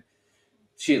happen.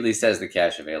 She at least has the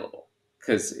cash available.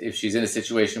 Because if she's in a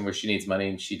situation where she needs money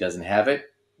and she doesn't have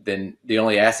it, then the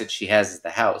only asset she has is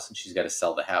the house, and she's got to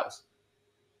sell the house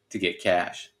to get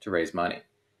cash to raise money,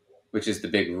 which is the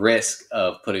big risk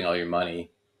of putting all your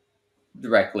money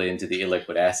directly into the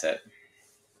illiquid asset.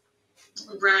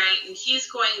 Right, and he's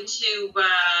going to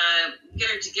get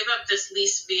her to give up this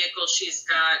lease vehicle she's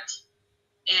got,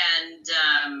 and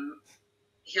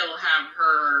he'll have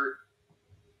her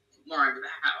more into the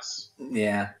house.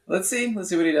 Yeah, let's see what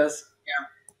he does. Yeah,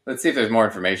 let's see if there's more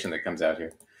information that comes out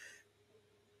here.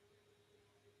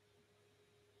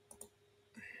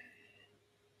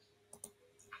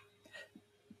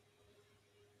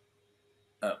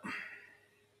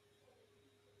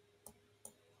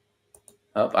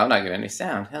 Oh, I'm not getting any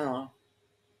sound. Hello.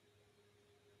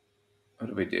 What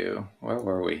did we do? Where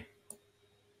were we?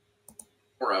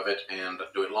 More of it and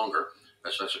do it longer.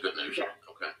 That's a good news. Yeah.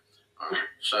 Okay. All right.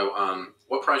 So,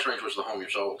 what price range was the home you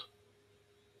sold?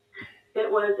 It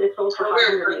sold for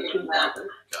 $518,000. Got it.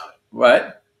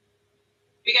 What?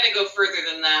 we got to go further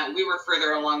than that. We were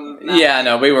further along than that. Yeah,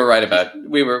 no, we were right about.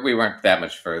 We weren't that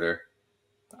much further.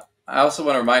 I also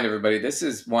want to remind everybody, this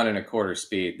is 1 1/4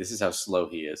 speed. This is how slow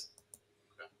he is.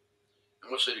 Okay.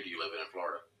 And what city do you live in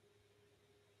Florida?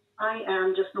 I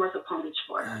am just north of Palm Beach,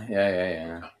 Florida. Yeah.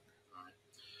 Okay.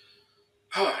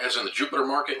 All right. As in the Jupiter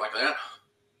market, like that?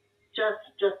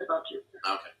 Just about Jupiter. Okay.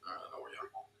 All right. I know where you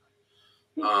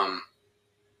are.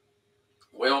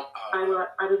 Well,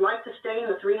 I would like to stay in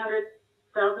the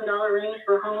 $300,000 range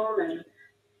for a home, and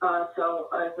so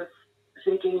I was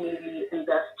thinking maybe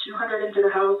invest $200,000 into the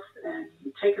house and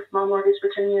take a small mortgage for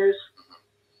 10 years.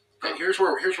 and here's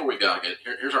where we got to get.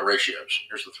 Here's our ratios.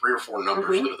 Here's the 3 or 4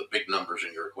 numbers that are the big numbers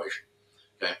in your equation.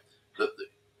 Okay.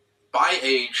 By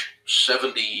age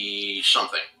 70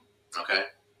 something. Okay.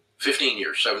 15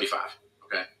 years, 75.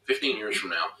 Okay. 15 years from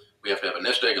now, we have to have a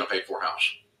nest egg and a paid-for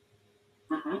house.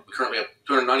 We currently have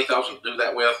 $290,000 to do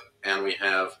that with, and we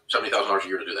have $70,000 a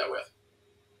year to do that with.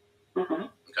 Okay.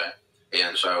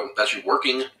 And so that's you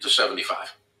working to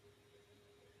 75.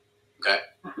 Okay?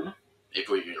 If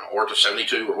we, or to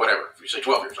 72 or whatever. If you say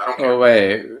 12 years, I don't care. Oh,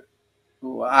 wait.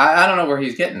 I don't know where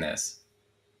he's getting this.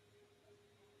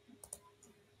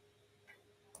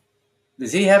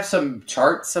 Does he have some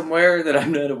chart somewhere that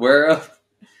I'm not aware of?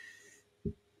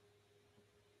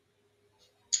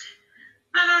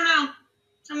 I don't know.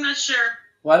 I'm not sure.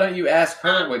 Why don't you ask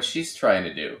her what she's trying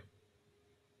to do?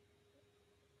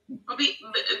 But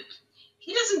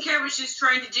he doesn't care what she's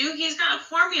trying to do. He's got a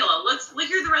formula. Let's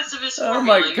hear the rest of his formula. Oh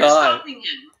my You're God. stopping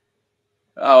him.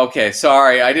 Oh, okay.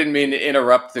 Sorry. I didn't mean to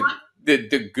interrupt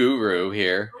the guru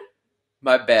here.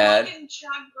 My bad. Fucking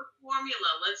chug your formula.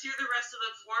 Let's hear the rest of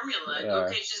the formula. Yeah.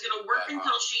 Okay, she's going to work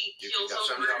until she keels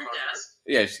over her desk.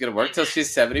 Yeah, she's going to work till she's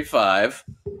 75.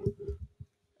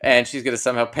 And she's going to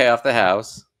somehow pay off the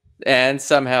house. And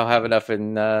somehow have enough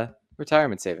in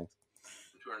retirement savings.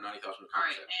 $290,000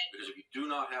 because if you do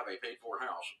not have a paid-for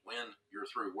house when you're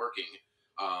through working,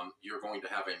 you're going to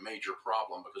have a major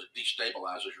problem because it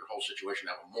destabilizes your whole situation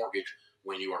to have a mortgage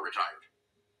when you are retired.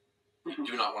 You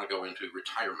do not want to go into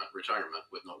retirement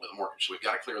with a mortgage. So we've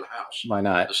got to clear the house. Why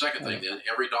not? The second thing, then,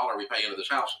 every dollar we pay into this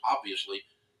house, obviously.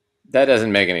 That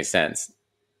doesn't make any sense.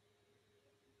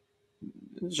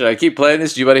 Should I keep playing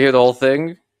this? Do you want to hear the whole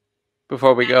thing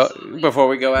before we go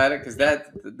at it? Because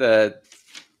that the.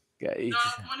 Yeah, I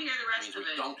want to hear the rest of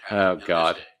it. Oh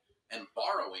God. And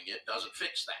borrowing it doesn't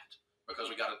fix that because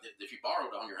we got to. If you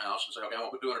borrowed on your house and say, okay, I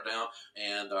want to put 200 down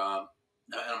and I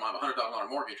have a $100,000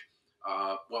 mortgage.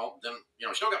 Well, then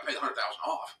still got to pay the $100,000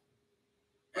 off,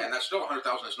 and that's still $100,000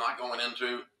 that's not going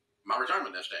into my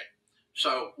retirement nest egg.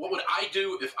 So, what would I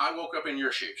do if I woke up in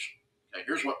your shoes? Okay,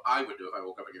 here's what I would do if I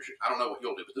woke up in your shoes. I don't know what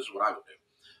you'll do, but this is what I would do.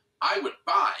 I would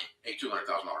buy a $200,000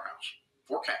 house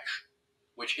for cash,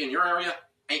 which in your area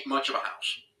ain't much of a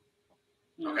house.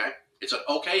 Okay, it's an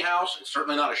okay house. It's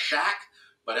certainly not a shack.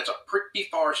 But it's a pretty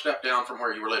far step down from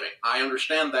where you were living. I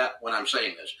understand that when I'm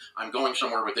saying this. I'm going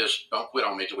somewhere with this. Don't quit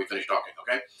on me till we finish talking,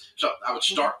 okay? So I would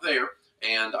start there,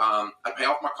 and I'd pay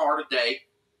off my car today,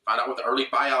 find out what the early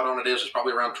buyout on it is. It's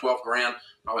probably around 12 grand,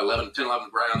 probably 11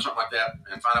 grand, something like that,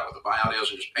 and find out what the buyout is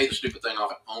and just pay the stupid thing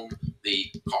off and own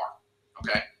the car,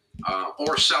 okay?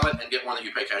 Or sell it and get one that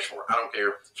you pay cash for. I don't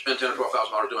care. Spend $10,000 or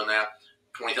 $12,000 doing that,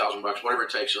 $20,000, whatever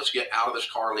it takes. Let's get out of this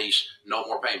car lease, no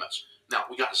more payments. Now,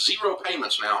 we got 0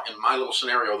 payments now in my little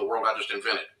scenario of the world I just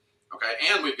invented, okay?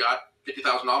 And we've got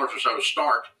 $50,000 or so to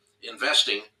start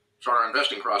our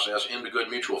investing process into good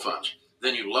mutual funds.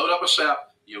 Then you load up a SEP,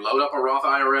 you load up a Roth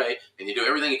IRA, and you do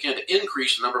everything you can to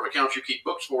increase the number of accounts you keep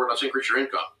books for, and let's increase your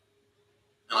income.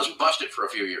 And let's bust it for a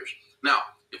few years. Now,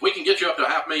 if we can get you up to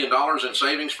 $500,000 in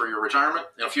savings for your retirement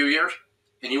in a few years,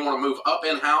 and you want to move up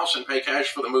in-house and pay cash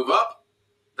for the move up,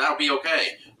 that'll be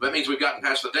okay. That means we've gotten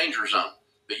past the danger zone.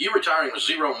 But you retiring with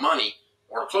 0 money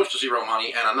or close to 0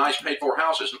 money and a nice paid-for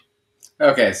house is...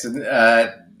 Okay,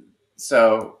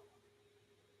 so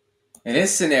in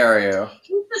his scenario...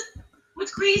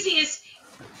 What's crazy is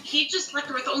he just left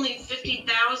her with only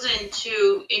 $50,000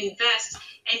 to invest,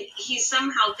 and he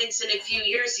somehow thinks in a few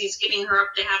years he's getting her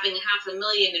up to having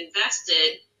 $500,000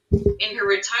 invested in her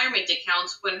retirement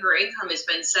accounts when her income has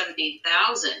been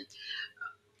 $70,000.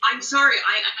 I'm sorry,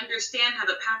 I understand how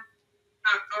the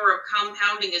power of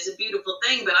compounding is a beautiful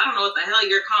thing, but I don't know what the hell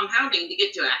you're compounding to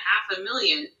get to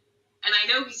 $500,000. And I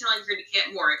know he's telling her to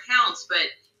get more accounts, but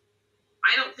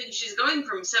I don't think she's going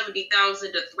from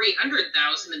 $70,000 to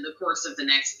 $300,000 in the course of the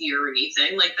next year or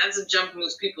anything. Like, that's a jump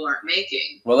most people aren't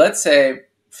making. Well, let's say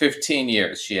 15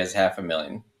 years she has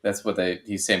 $500,000. That's what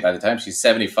he's saying by the time she's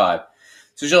 75.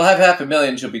 So she'll have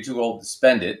 $500,000. She'll be too old to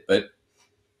spend it, but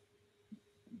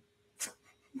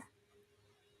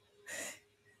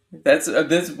that's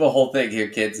the whole thing here,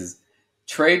 kids, is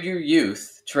trade your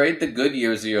youth, trade the good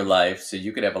years of your life so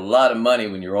you could have a lot of money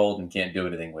when you're old and can't do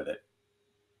anything with it.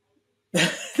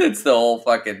 That's the whole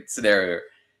fucking scenario.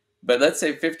 But let's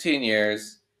say 15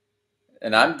 years,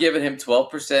 and I'm giving him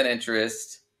 12%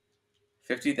 interest,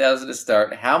 $50,000 to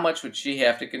start. How much would she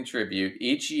have to contribute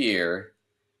each year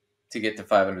to get to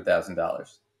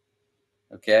 $500,000?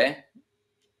 Okay?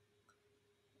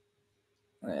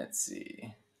 Let's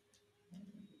see.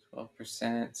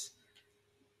 12%.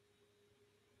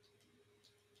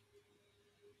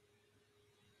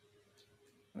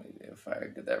 Maybe if I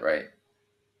did that right.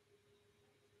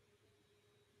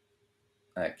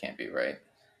 That can't be right.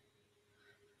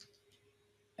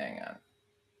 Hang on.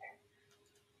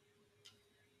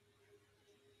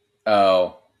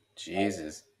 Oh,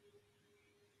 Jesus.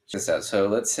 So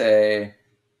let's say,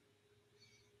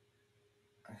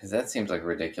 because that seems like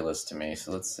ridiculous to me.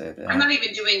 So let's say that. I'm not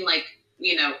even doing like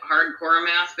hardcore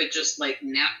math, but just like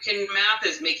napkin math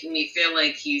is making me feel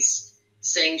like he's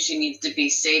saying she needs to be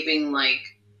saving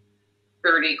like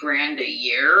 30 grand a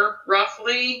year,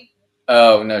 roughly.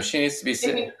 Oh no, she needs to be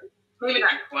saving. Maybe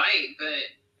not quite, but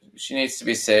She needs to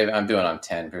be saving. I'm doing on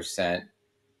 10%.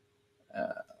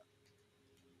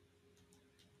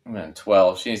 I'm on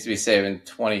 12. She needs to be saving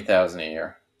 $20,000 a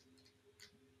year.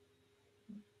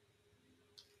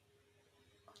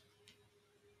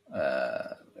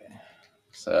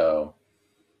 So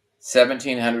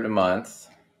 $1,700 a month.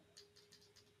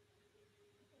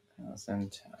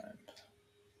 1,000 times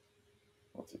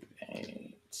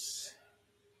 8.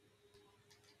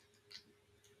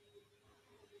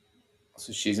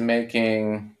 So she's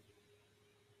making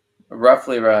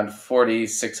roughly around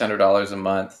 $4,600 a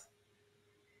month.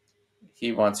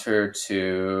 He wants her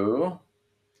to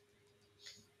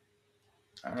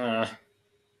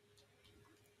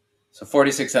so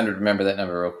 4,600. Remember that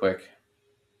number real quick.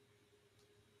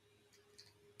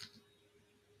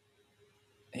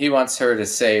 He wants her to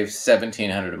save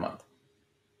 $1,700 a month.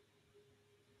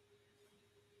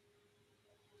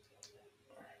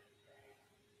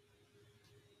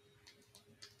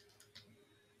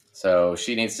 So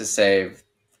she needs to save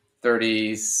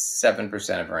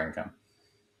 37% of her income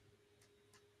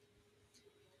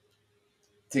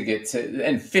to get to,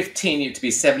 and 15 to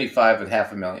be 75 with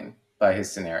 $500,000 by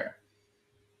his scenario.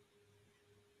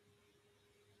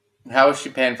 How is she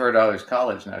paying for her daughter's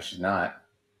college? No, she's not.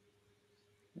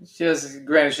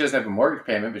 Granted, she doesn't have a mortgage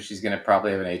payment, but she's going to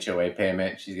probably have an HOA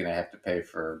payment. She's going to have to pay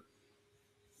for,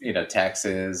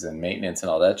 taxes and maintenance and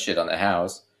all that shit on the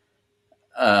house.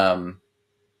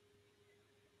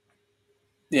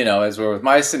 As we're with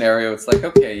my scenario, it's like,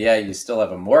 okay, yeah, you still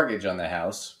have a mortgage on the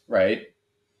house, right?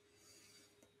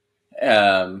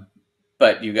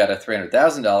 But you got a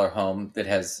 $300,000 home that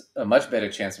has a much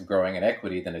better chance of growing in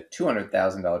equity than a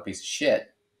 $200,000 piece of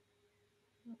shit,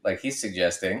 like he's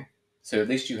suggesting. So at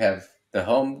least you have the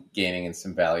home gaining in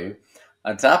some value.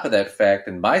 On top of that fact,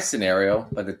 in my scenario,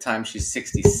 by the time she's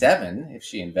 67, if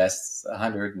she invests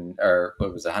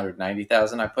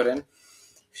 $190,000 I put in, if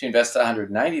she invests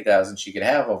 $190,000, she could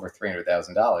have over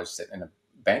 $300,000 sitting in a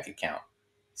bank account,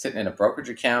 sitting in a brokerage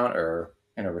account or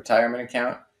in a retirement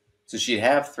account. So she'd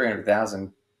have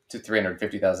 $300,000 to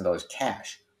 $350,000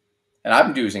 cash. And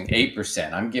I'm using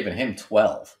 8%. I'm giving him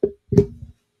 12.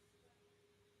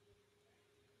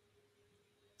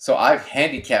 So I've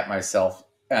handicapped myself,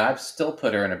 and I've still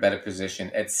put her in a better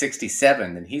position at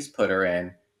 67 than he's put her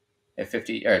in at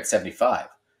 50 or at 75.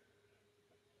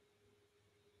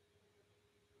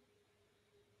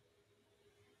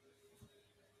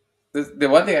 The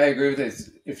one thing I agree with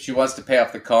is if she wants to pay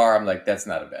off the car, I'm like, that's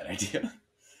not a bad idea.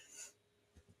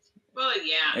 Well,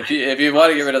 yeah. If you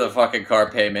want to get rid of the fucking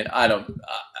car payment, I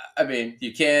mean,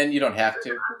 you can. You don't have to.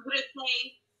 I'm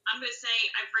gonna say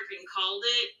I freaking called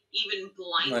it, even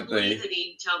blindly, that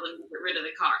he'd tell them to get rid of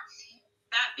the car.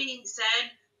 That being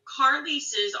said, car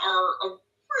leases are a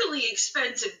really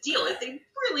expensive deal. They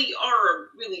really are a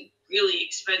really, really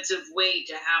expensive way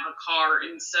to have a car,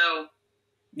 and so.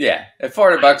 Yeah, at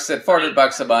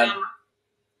 $400 a month.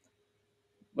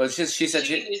 Well, she said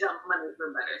she can use that money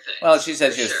for better things. Well, she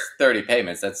said she has 30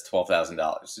 payments. That's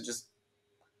 $12,000. So just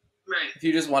if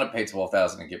you just want to pay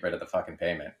 $12,000 and get rid of the fucking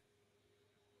payment,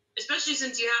 especially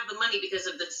since you have the money because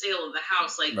of the sale of the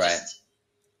house, just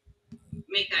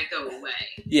make that go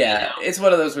away. Yeah, it's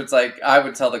one of those where it's like I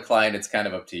would tell the client it's kind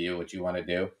of up to you what you want to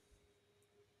do.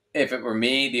 If it were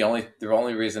me, the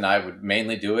only reason I would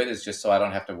mainly do it is just so I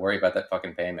don't have to worry about that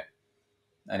fucking payment.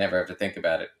 I never have to think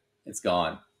about it. It's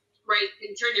gone. Right,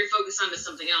 and turn your focus onto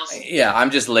something else. Yeah, I'm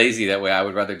just lazy that way. I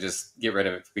would rather just get rid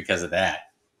of it because of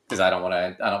that, because I don't want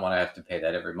to have to pay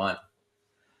that every month.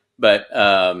 But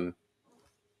and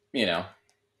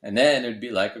then it'd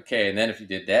be like, okay, and then if you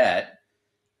did that,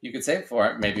 you could save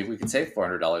maybe we could save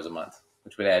 $400 a month,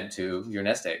 which would add to your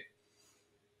nest egg.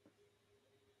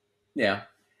 Yeah.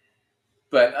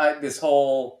 But this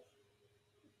whole,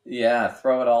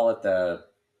 throw it all at the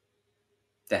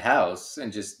house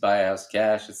and just buy a house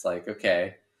cash. It's like,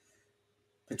 okay,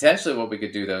 potentially what we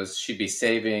could do though is she'd be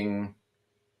saving,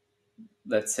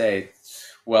 let's say,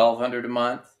 $1,200 a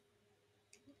month.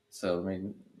 So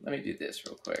let me do this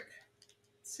real quick.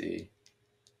 Let's see.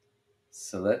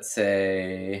 So let's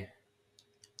say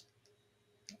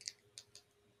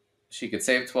she could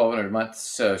save $1,200 a month,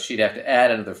 so she'd have to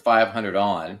add another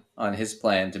 $500 on his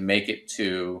plan to make it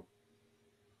to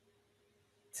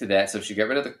that. So if she got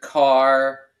rid of the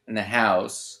car and the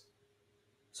house,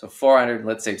 so $400,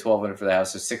 let's say $1,200 for the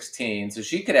house, so $16. So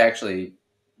she could actually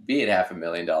be at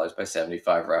 $500,000 by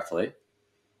 75 roughly.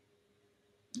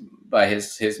 by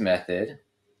his method,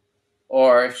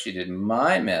 or if she did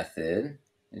my method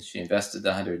and she invested the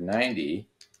 190,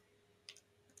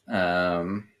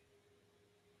 and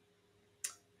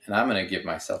I'm going to give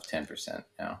myself 10%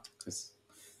 now because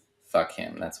fuck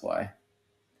him. That's why.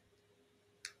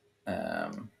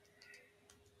 And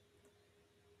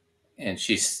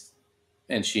she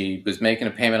was making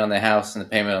a payment on the house and the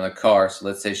payment on the car. So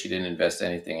let's say she didn't invest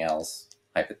anything else,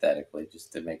 hypothetically,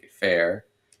 just to make it fair.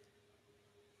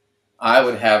 I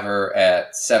would have her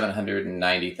at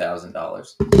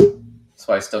 $790,000.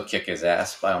 So I still kick his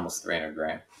ass by almost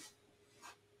 $300,000.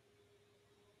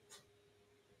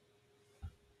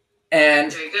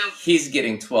 And he's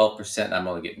getting 12%. And I'm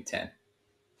only getting 10%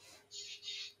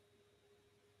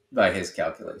 by his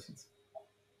calculations.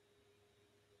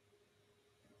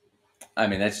 I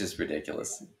mean, that's just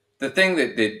ridiculous. The thing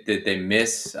that they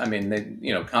miss, I mean,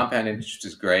 compound interest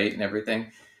is great and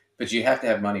everything, but you have to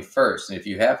have money first. And if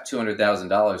you have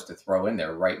 $200,000 to throw in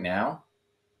there right now,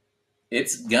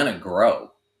 it's gonna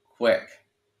grow quick.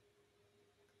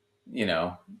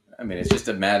 I mean, it's just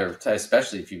a matter of time,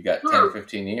 especially if you've got 10 or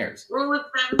 15 years. Rule of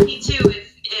 72,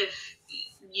 if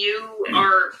you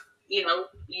are,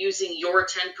 using your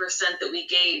 10% that we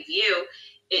gave you,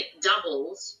 it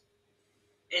doubles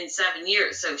in 7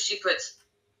 years. So if she puts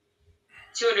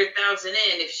 200,000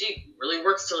 in, if she really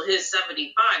works till his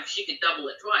 75, she could double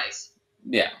it twice.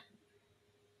 Yeah.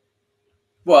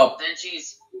 Well, then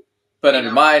she's. But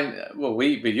under mine, but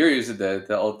you're using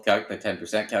the old the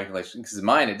 10% calculation, because in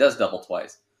mine it does double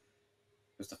twice.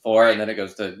 It goes to 4 and then it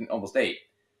goes to almost 8.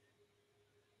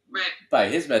 Right. By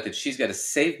his method, she's got to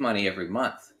save money every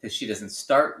month because she doesn't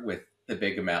start with the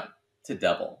big amount to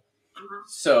double.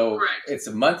 So it's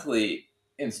a monthly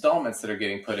installments that are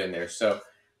getting put in there. So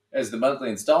as the monthly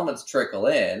installments trickle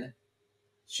in,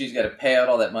 she's got to pay out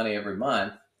all that money every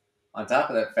month. On top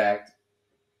of that fact,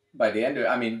 by the end of it,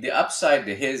 I mean, the upside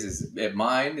to his is at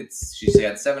mine. She's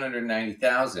had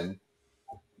 $790,000,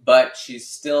 but she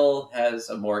still has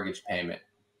a mortgage payment.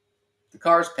 The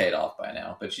car's paid off by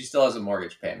now, but she still has a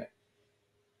mortgage payment,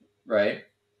 right?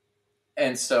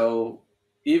 And so,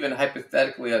 even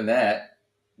hypothetically on that,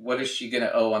 what is she going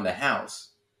to owe on the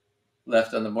house?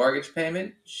 Left on the mortgage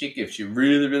payment? If she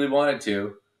really, really wanted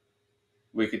to,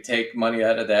 we could take money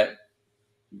out of that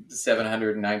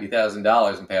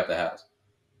 $790,000 and pay off the house.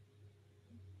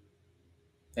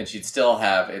 And she'd still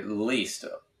have at least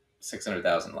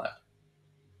 $600,000 left.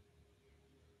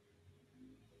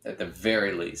 At the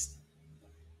very least.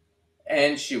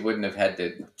 And she wouldn't have had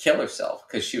to kill herself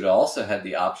because she would have also had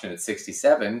the option at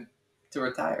 67 to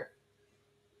retire.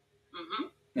 Mm-hmm.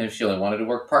 And if she only wanted to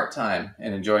work part-time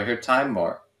and enjoy her time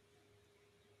more.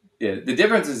 Yeah, the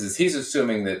difference is he's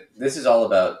assuming that this is all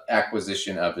about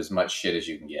acquisition of as much shit as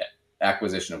you can get.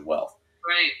 Acquisition of wealth.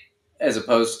 Right. As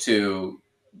opposed to,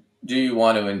 do you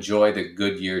want to enjoy the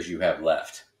good years you have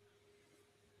left?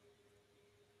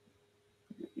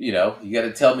 You got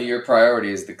to tell me your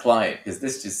priority as the client, because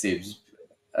this just seems,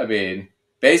 I mean,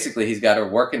 basically he's got her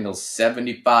working until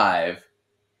 75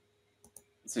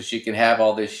 so she can have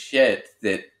all this shit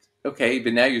that, okay,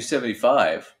 but now you're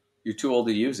 75. You're too old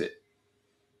to use it.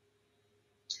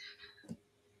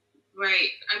 Right.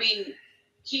 I mean,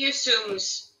 he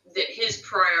assumes that his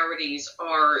priorities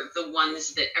are the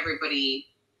ones that everybody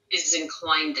is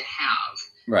inclined to have.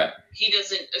 Right. He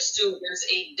doesn't assume there's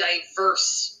a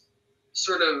diverse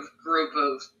sort of group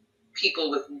of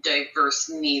people with diverse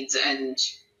needs and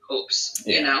hopes,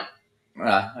 I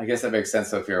guess that makes sense.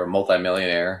 So if you're a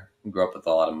multimillionaire who grew up with a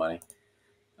lot of money.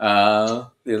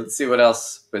 Let's see what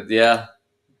else. But yeah.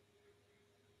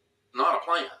 Not a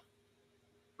plan.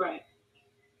 Right.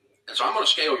 And so I'm going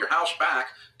to scale your house back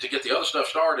to get the other stuff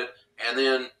started. And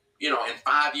then, in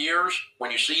 5 years,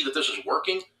 when you see that this is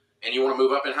working, and you want to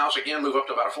move up in house again, move up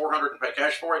to about $400 and pay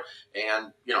cash for it.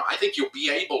 And, I think you'll be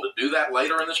able to do that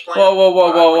later in this plan.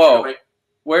 Whoa.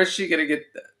 Where's she going to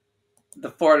get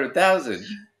the $400,000?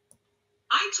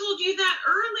 I told you that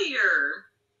earlier.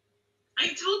 I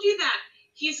told you that.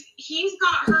 He's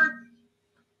got her.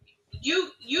 You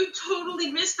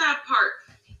totally missed that part.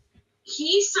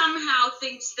 He somehow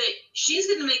thinks that she's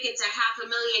going to make it to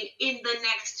 $500,000 in the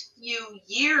next few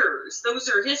years. Those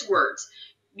are his words.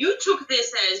 You took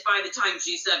this as by the time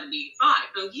she's 75.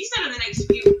 No, he said in the next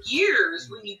few years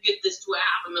when you get this to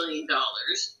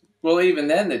 $500,000. Well, even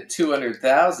then, the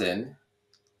 $200,000.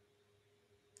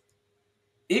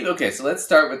 Okay, so let's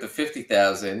start with the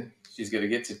 $50,000. She's going to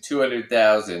get to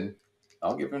 $200,000.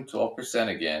 I'll give him 12%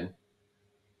 again,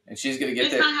 and she's going to get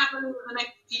it's there. It's not happening in the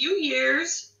next few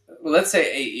years. Well, let's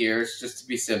say 8 years, just to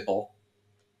be simple.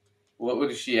 What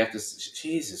would she have to?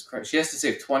 Jesus Christ! She has to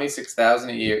save $26,000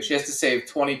 a year. She has to save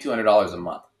 $2,200 a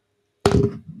month.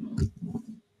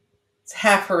 It's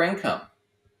half her income.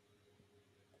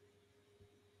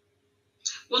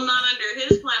 Well, not under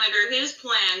his plan. Under his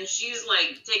plan, she's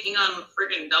like taking on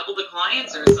freaking double the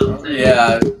clients or something.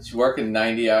 Yeah, she's working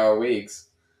 90-hour weeks.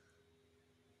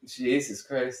 Jesus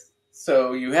Christ.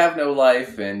 So you have no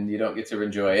life and you don't get to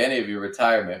enjoy any of your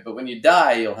retirement. But when you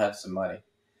die, you'll have some money.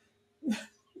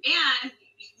 And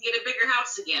you can get a bigger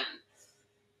house again.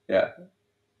 Yeah.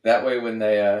 That way when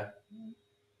they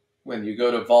when you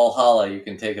go to Valhalla, you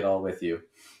can take it all with you.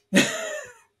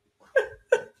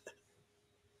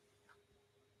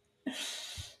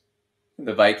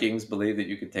 The Vikings believe that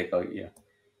you could take all, yeah.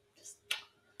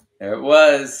 There it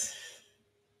was.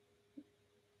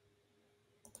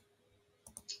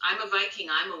 I'm a Viking,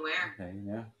 I'm aware. Okay,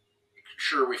 yeah.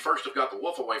 Sure, we first have got the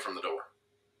wolf away from the door.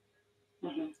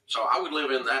 So I would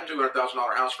live in that $200,000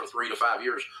 house for 3 to 5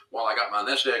 years while I got my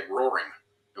nest egg roaring.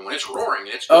 And when it's roaring,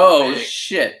 it's Oh, big.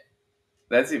 shit.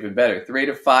 That's even better. 3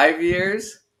 to 5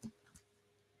 years?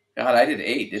 God, I did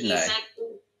 8, didn't I?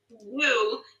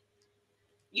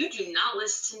 You do not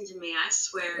listen to me, I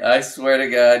swear. I swear to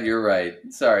God, you're right.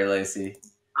 Sorry, Lacey.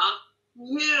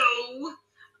 No.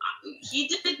 He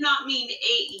did not mean 8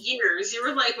 years. You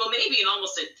were like, well, maybe in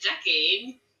almost a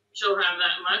decade she'll have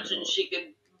that much and she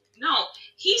could... No.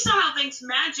 He somehow thinks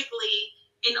magically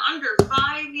in under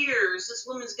 5 years this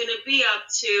woman's going to be up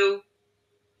to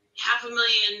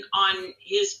 $500,000 on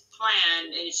his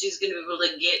plan and she's going to be able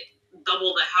to get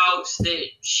double the house that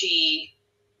she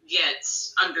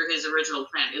gets under his original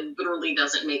plan. It literally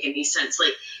doesn't make any sense.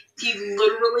 Like, he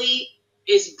literally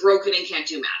is broken and can't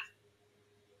do math.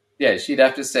 Yeah, she'd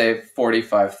have to save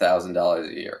 $45,000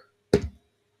 a year.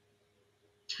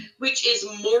 Which is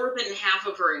more than half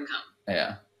of her income.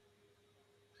 Yeah.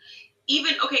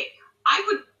 Even, okay,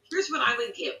 here's what I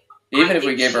would give. Even if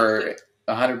we gave her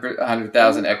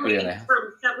 $100,000 equity in it.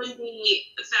 From $70,000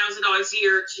 a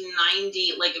year to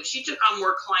 90, like if she took on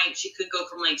more clients, she could go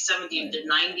from like 70 to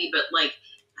 90, but like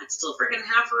that's still freaking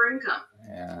half her income.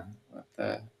 Yeah.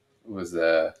 What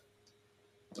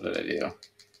did I do?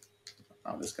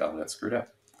 Oh, this guy got screwed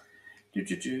up.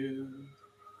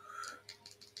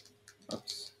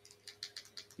 Oops.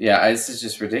 Yeah, this is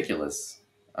just ridiculous.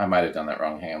 I might have done that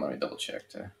wrong. Hang on, let me double check.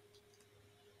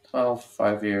 12,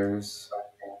 5 years,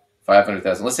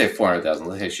 500,000. Let's say 400,000.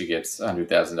 Let's say she gets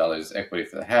 $100,000 equity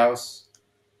for the house.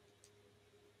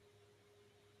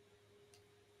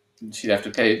 She'd have to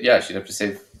pay. Yeah, she'd have to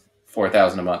save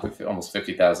 $4,000 a month, almost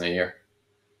 $50,000 a year,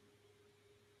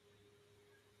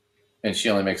 and she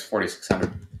only makes $4,600.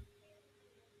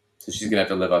 So she's gonna have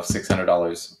to live off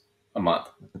 $600 a month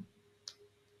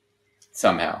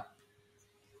somehow.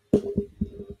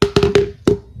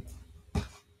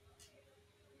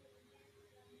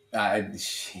 I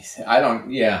don't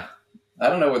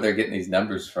know where they're getting these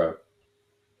numbers from.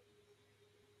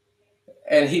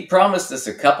 And he promised us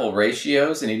a couple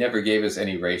ratios, and he never gave us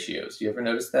any ratios. Do you ever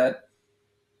notice that?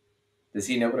 Does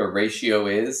he know what a ratio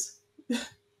is? I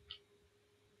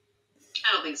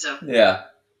don't think so. Yeah.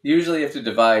 Usually you have to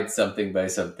divide something by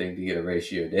something to get a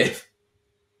ratio, Dave.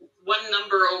 One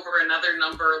number over another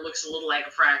number looks a little like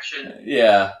a fraction.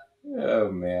 Yeah. Oh,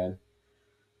 man.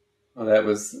 Well, that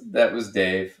was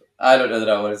Dave. I don't know that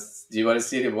I want to... Do you want to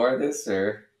see any more of this,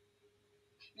 or...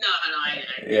 No,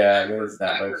 Yeah, it's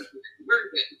not much. We're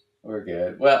good. We're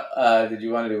good. Well, did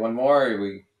you want to do one more,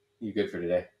 or you good for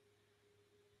today?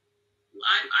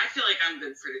 I feel like I'm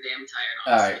good for today. I'm tired,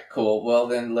 All honestly. right, cool. Well,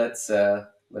 then let's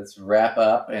wrap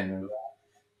up, and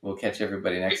we'll catch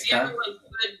everybody next If time. everyone's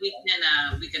good,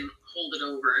 we can hold it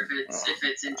over if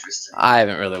it's interesting. I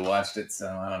haven't really watched it, so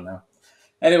I don't know.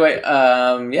 Anyway,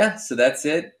 yeah, so that's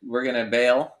it. We're going to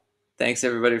bail. Thanks,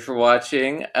 everybody, for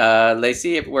watching.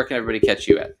 Lacey, where can everybody catch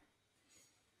you at?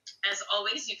 As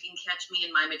always, you can catch me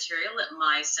in my material at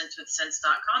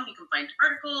mysensewithsense.com. You can find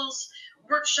articles,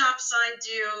 workshops I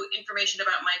do, information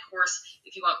about my course.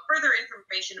 If you want further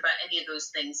information about any of those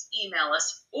things, email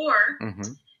us or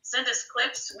send us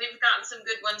clips. We've gotten some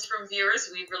good ones from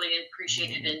viewers. We really appreciate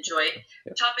it and enjoy it.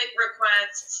 Topic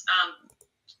requests.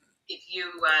 If you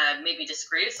maybe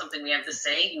disagree with something we have to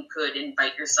say, you could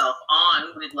invite yourself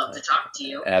on. We'd love to talk to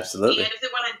you. Absolutely. And if they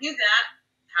want to do that,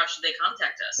 how should they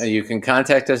contact us? You can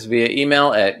contact us via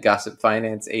email at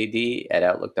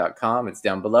gossipfinancead@outlook.com. It's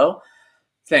down below.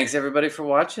 Thanks, everybody, for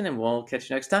watching, and we'll catch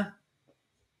you next time.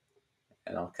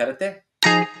 And I'll cut it there.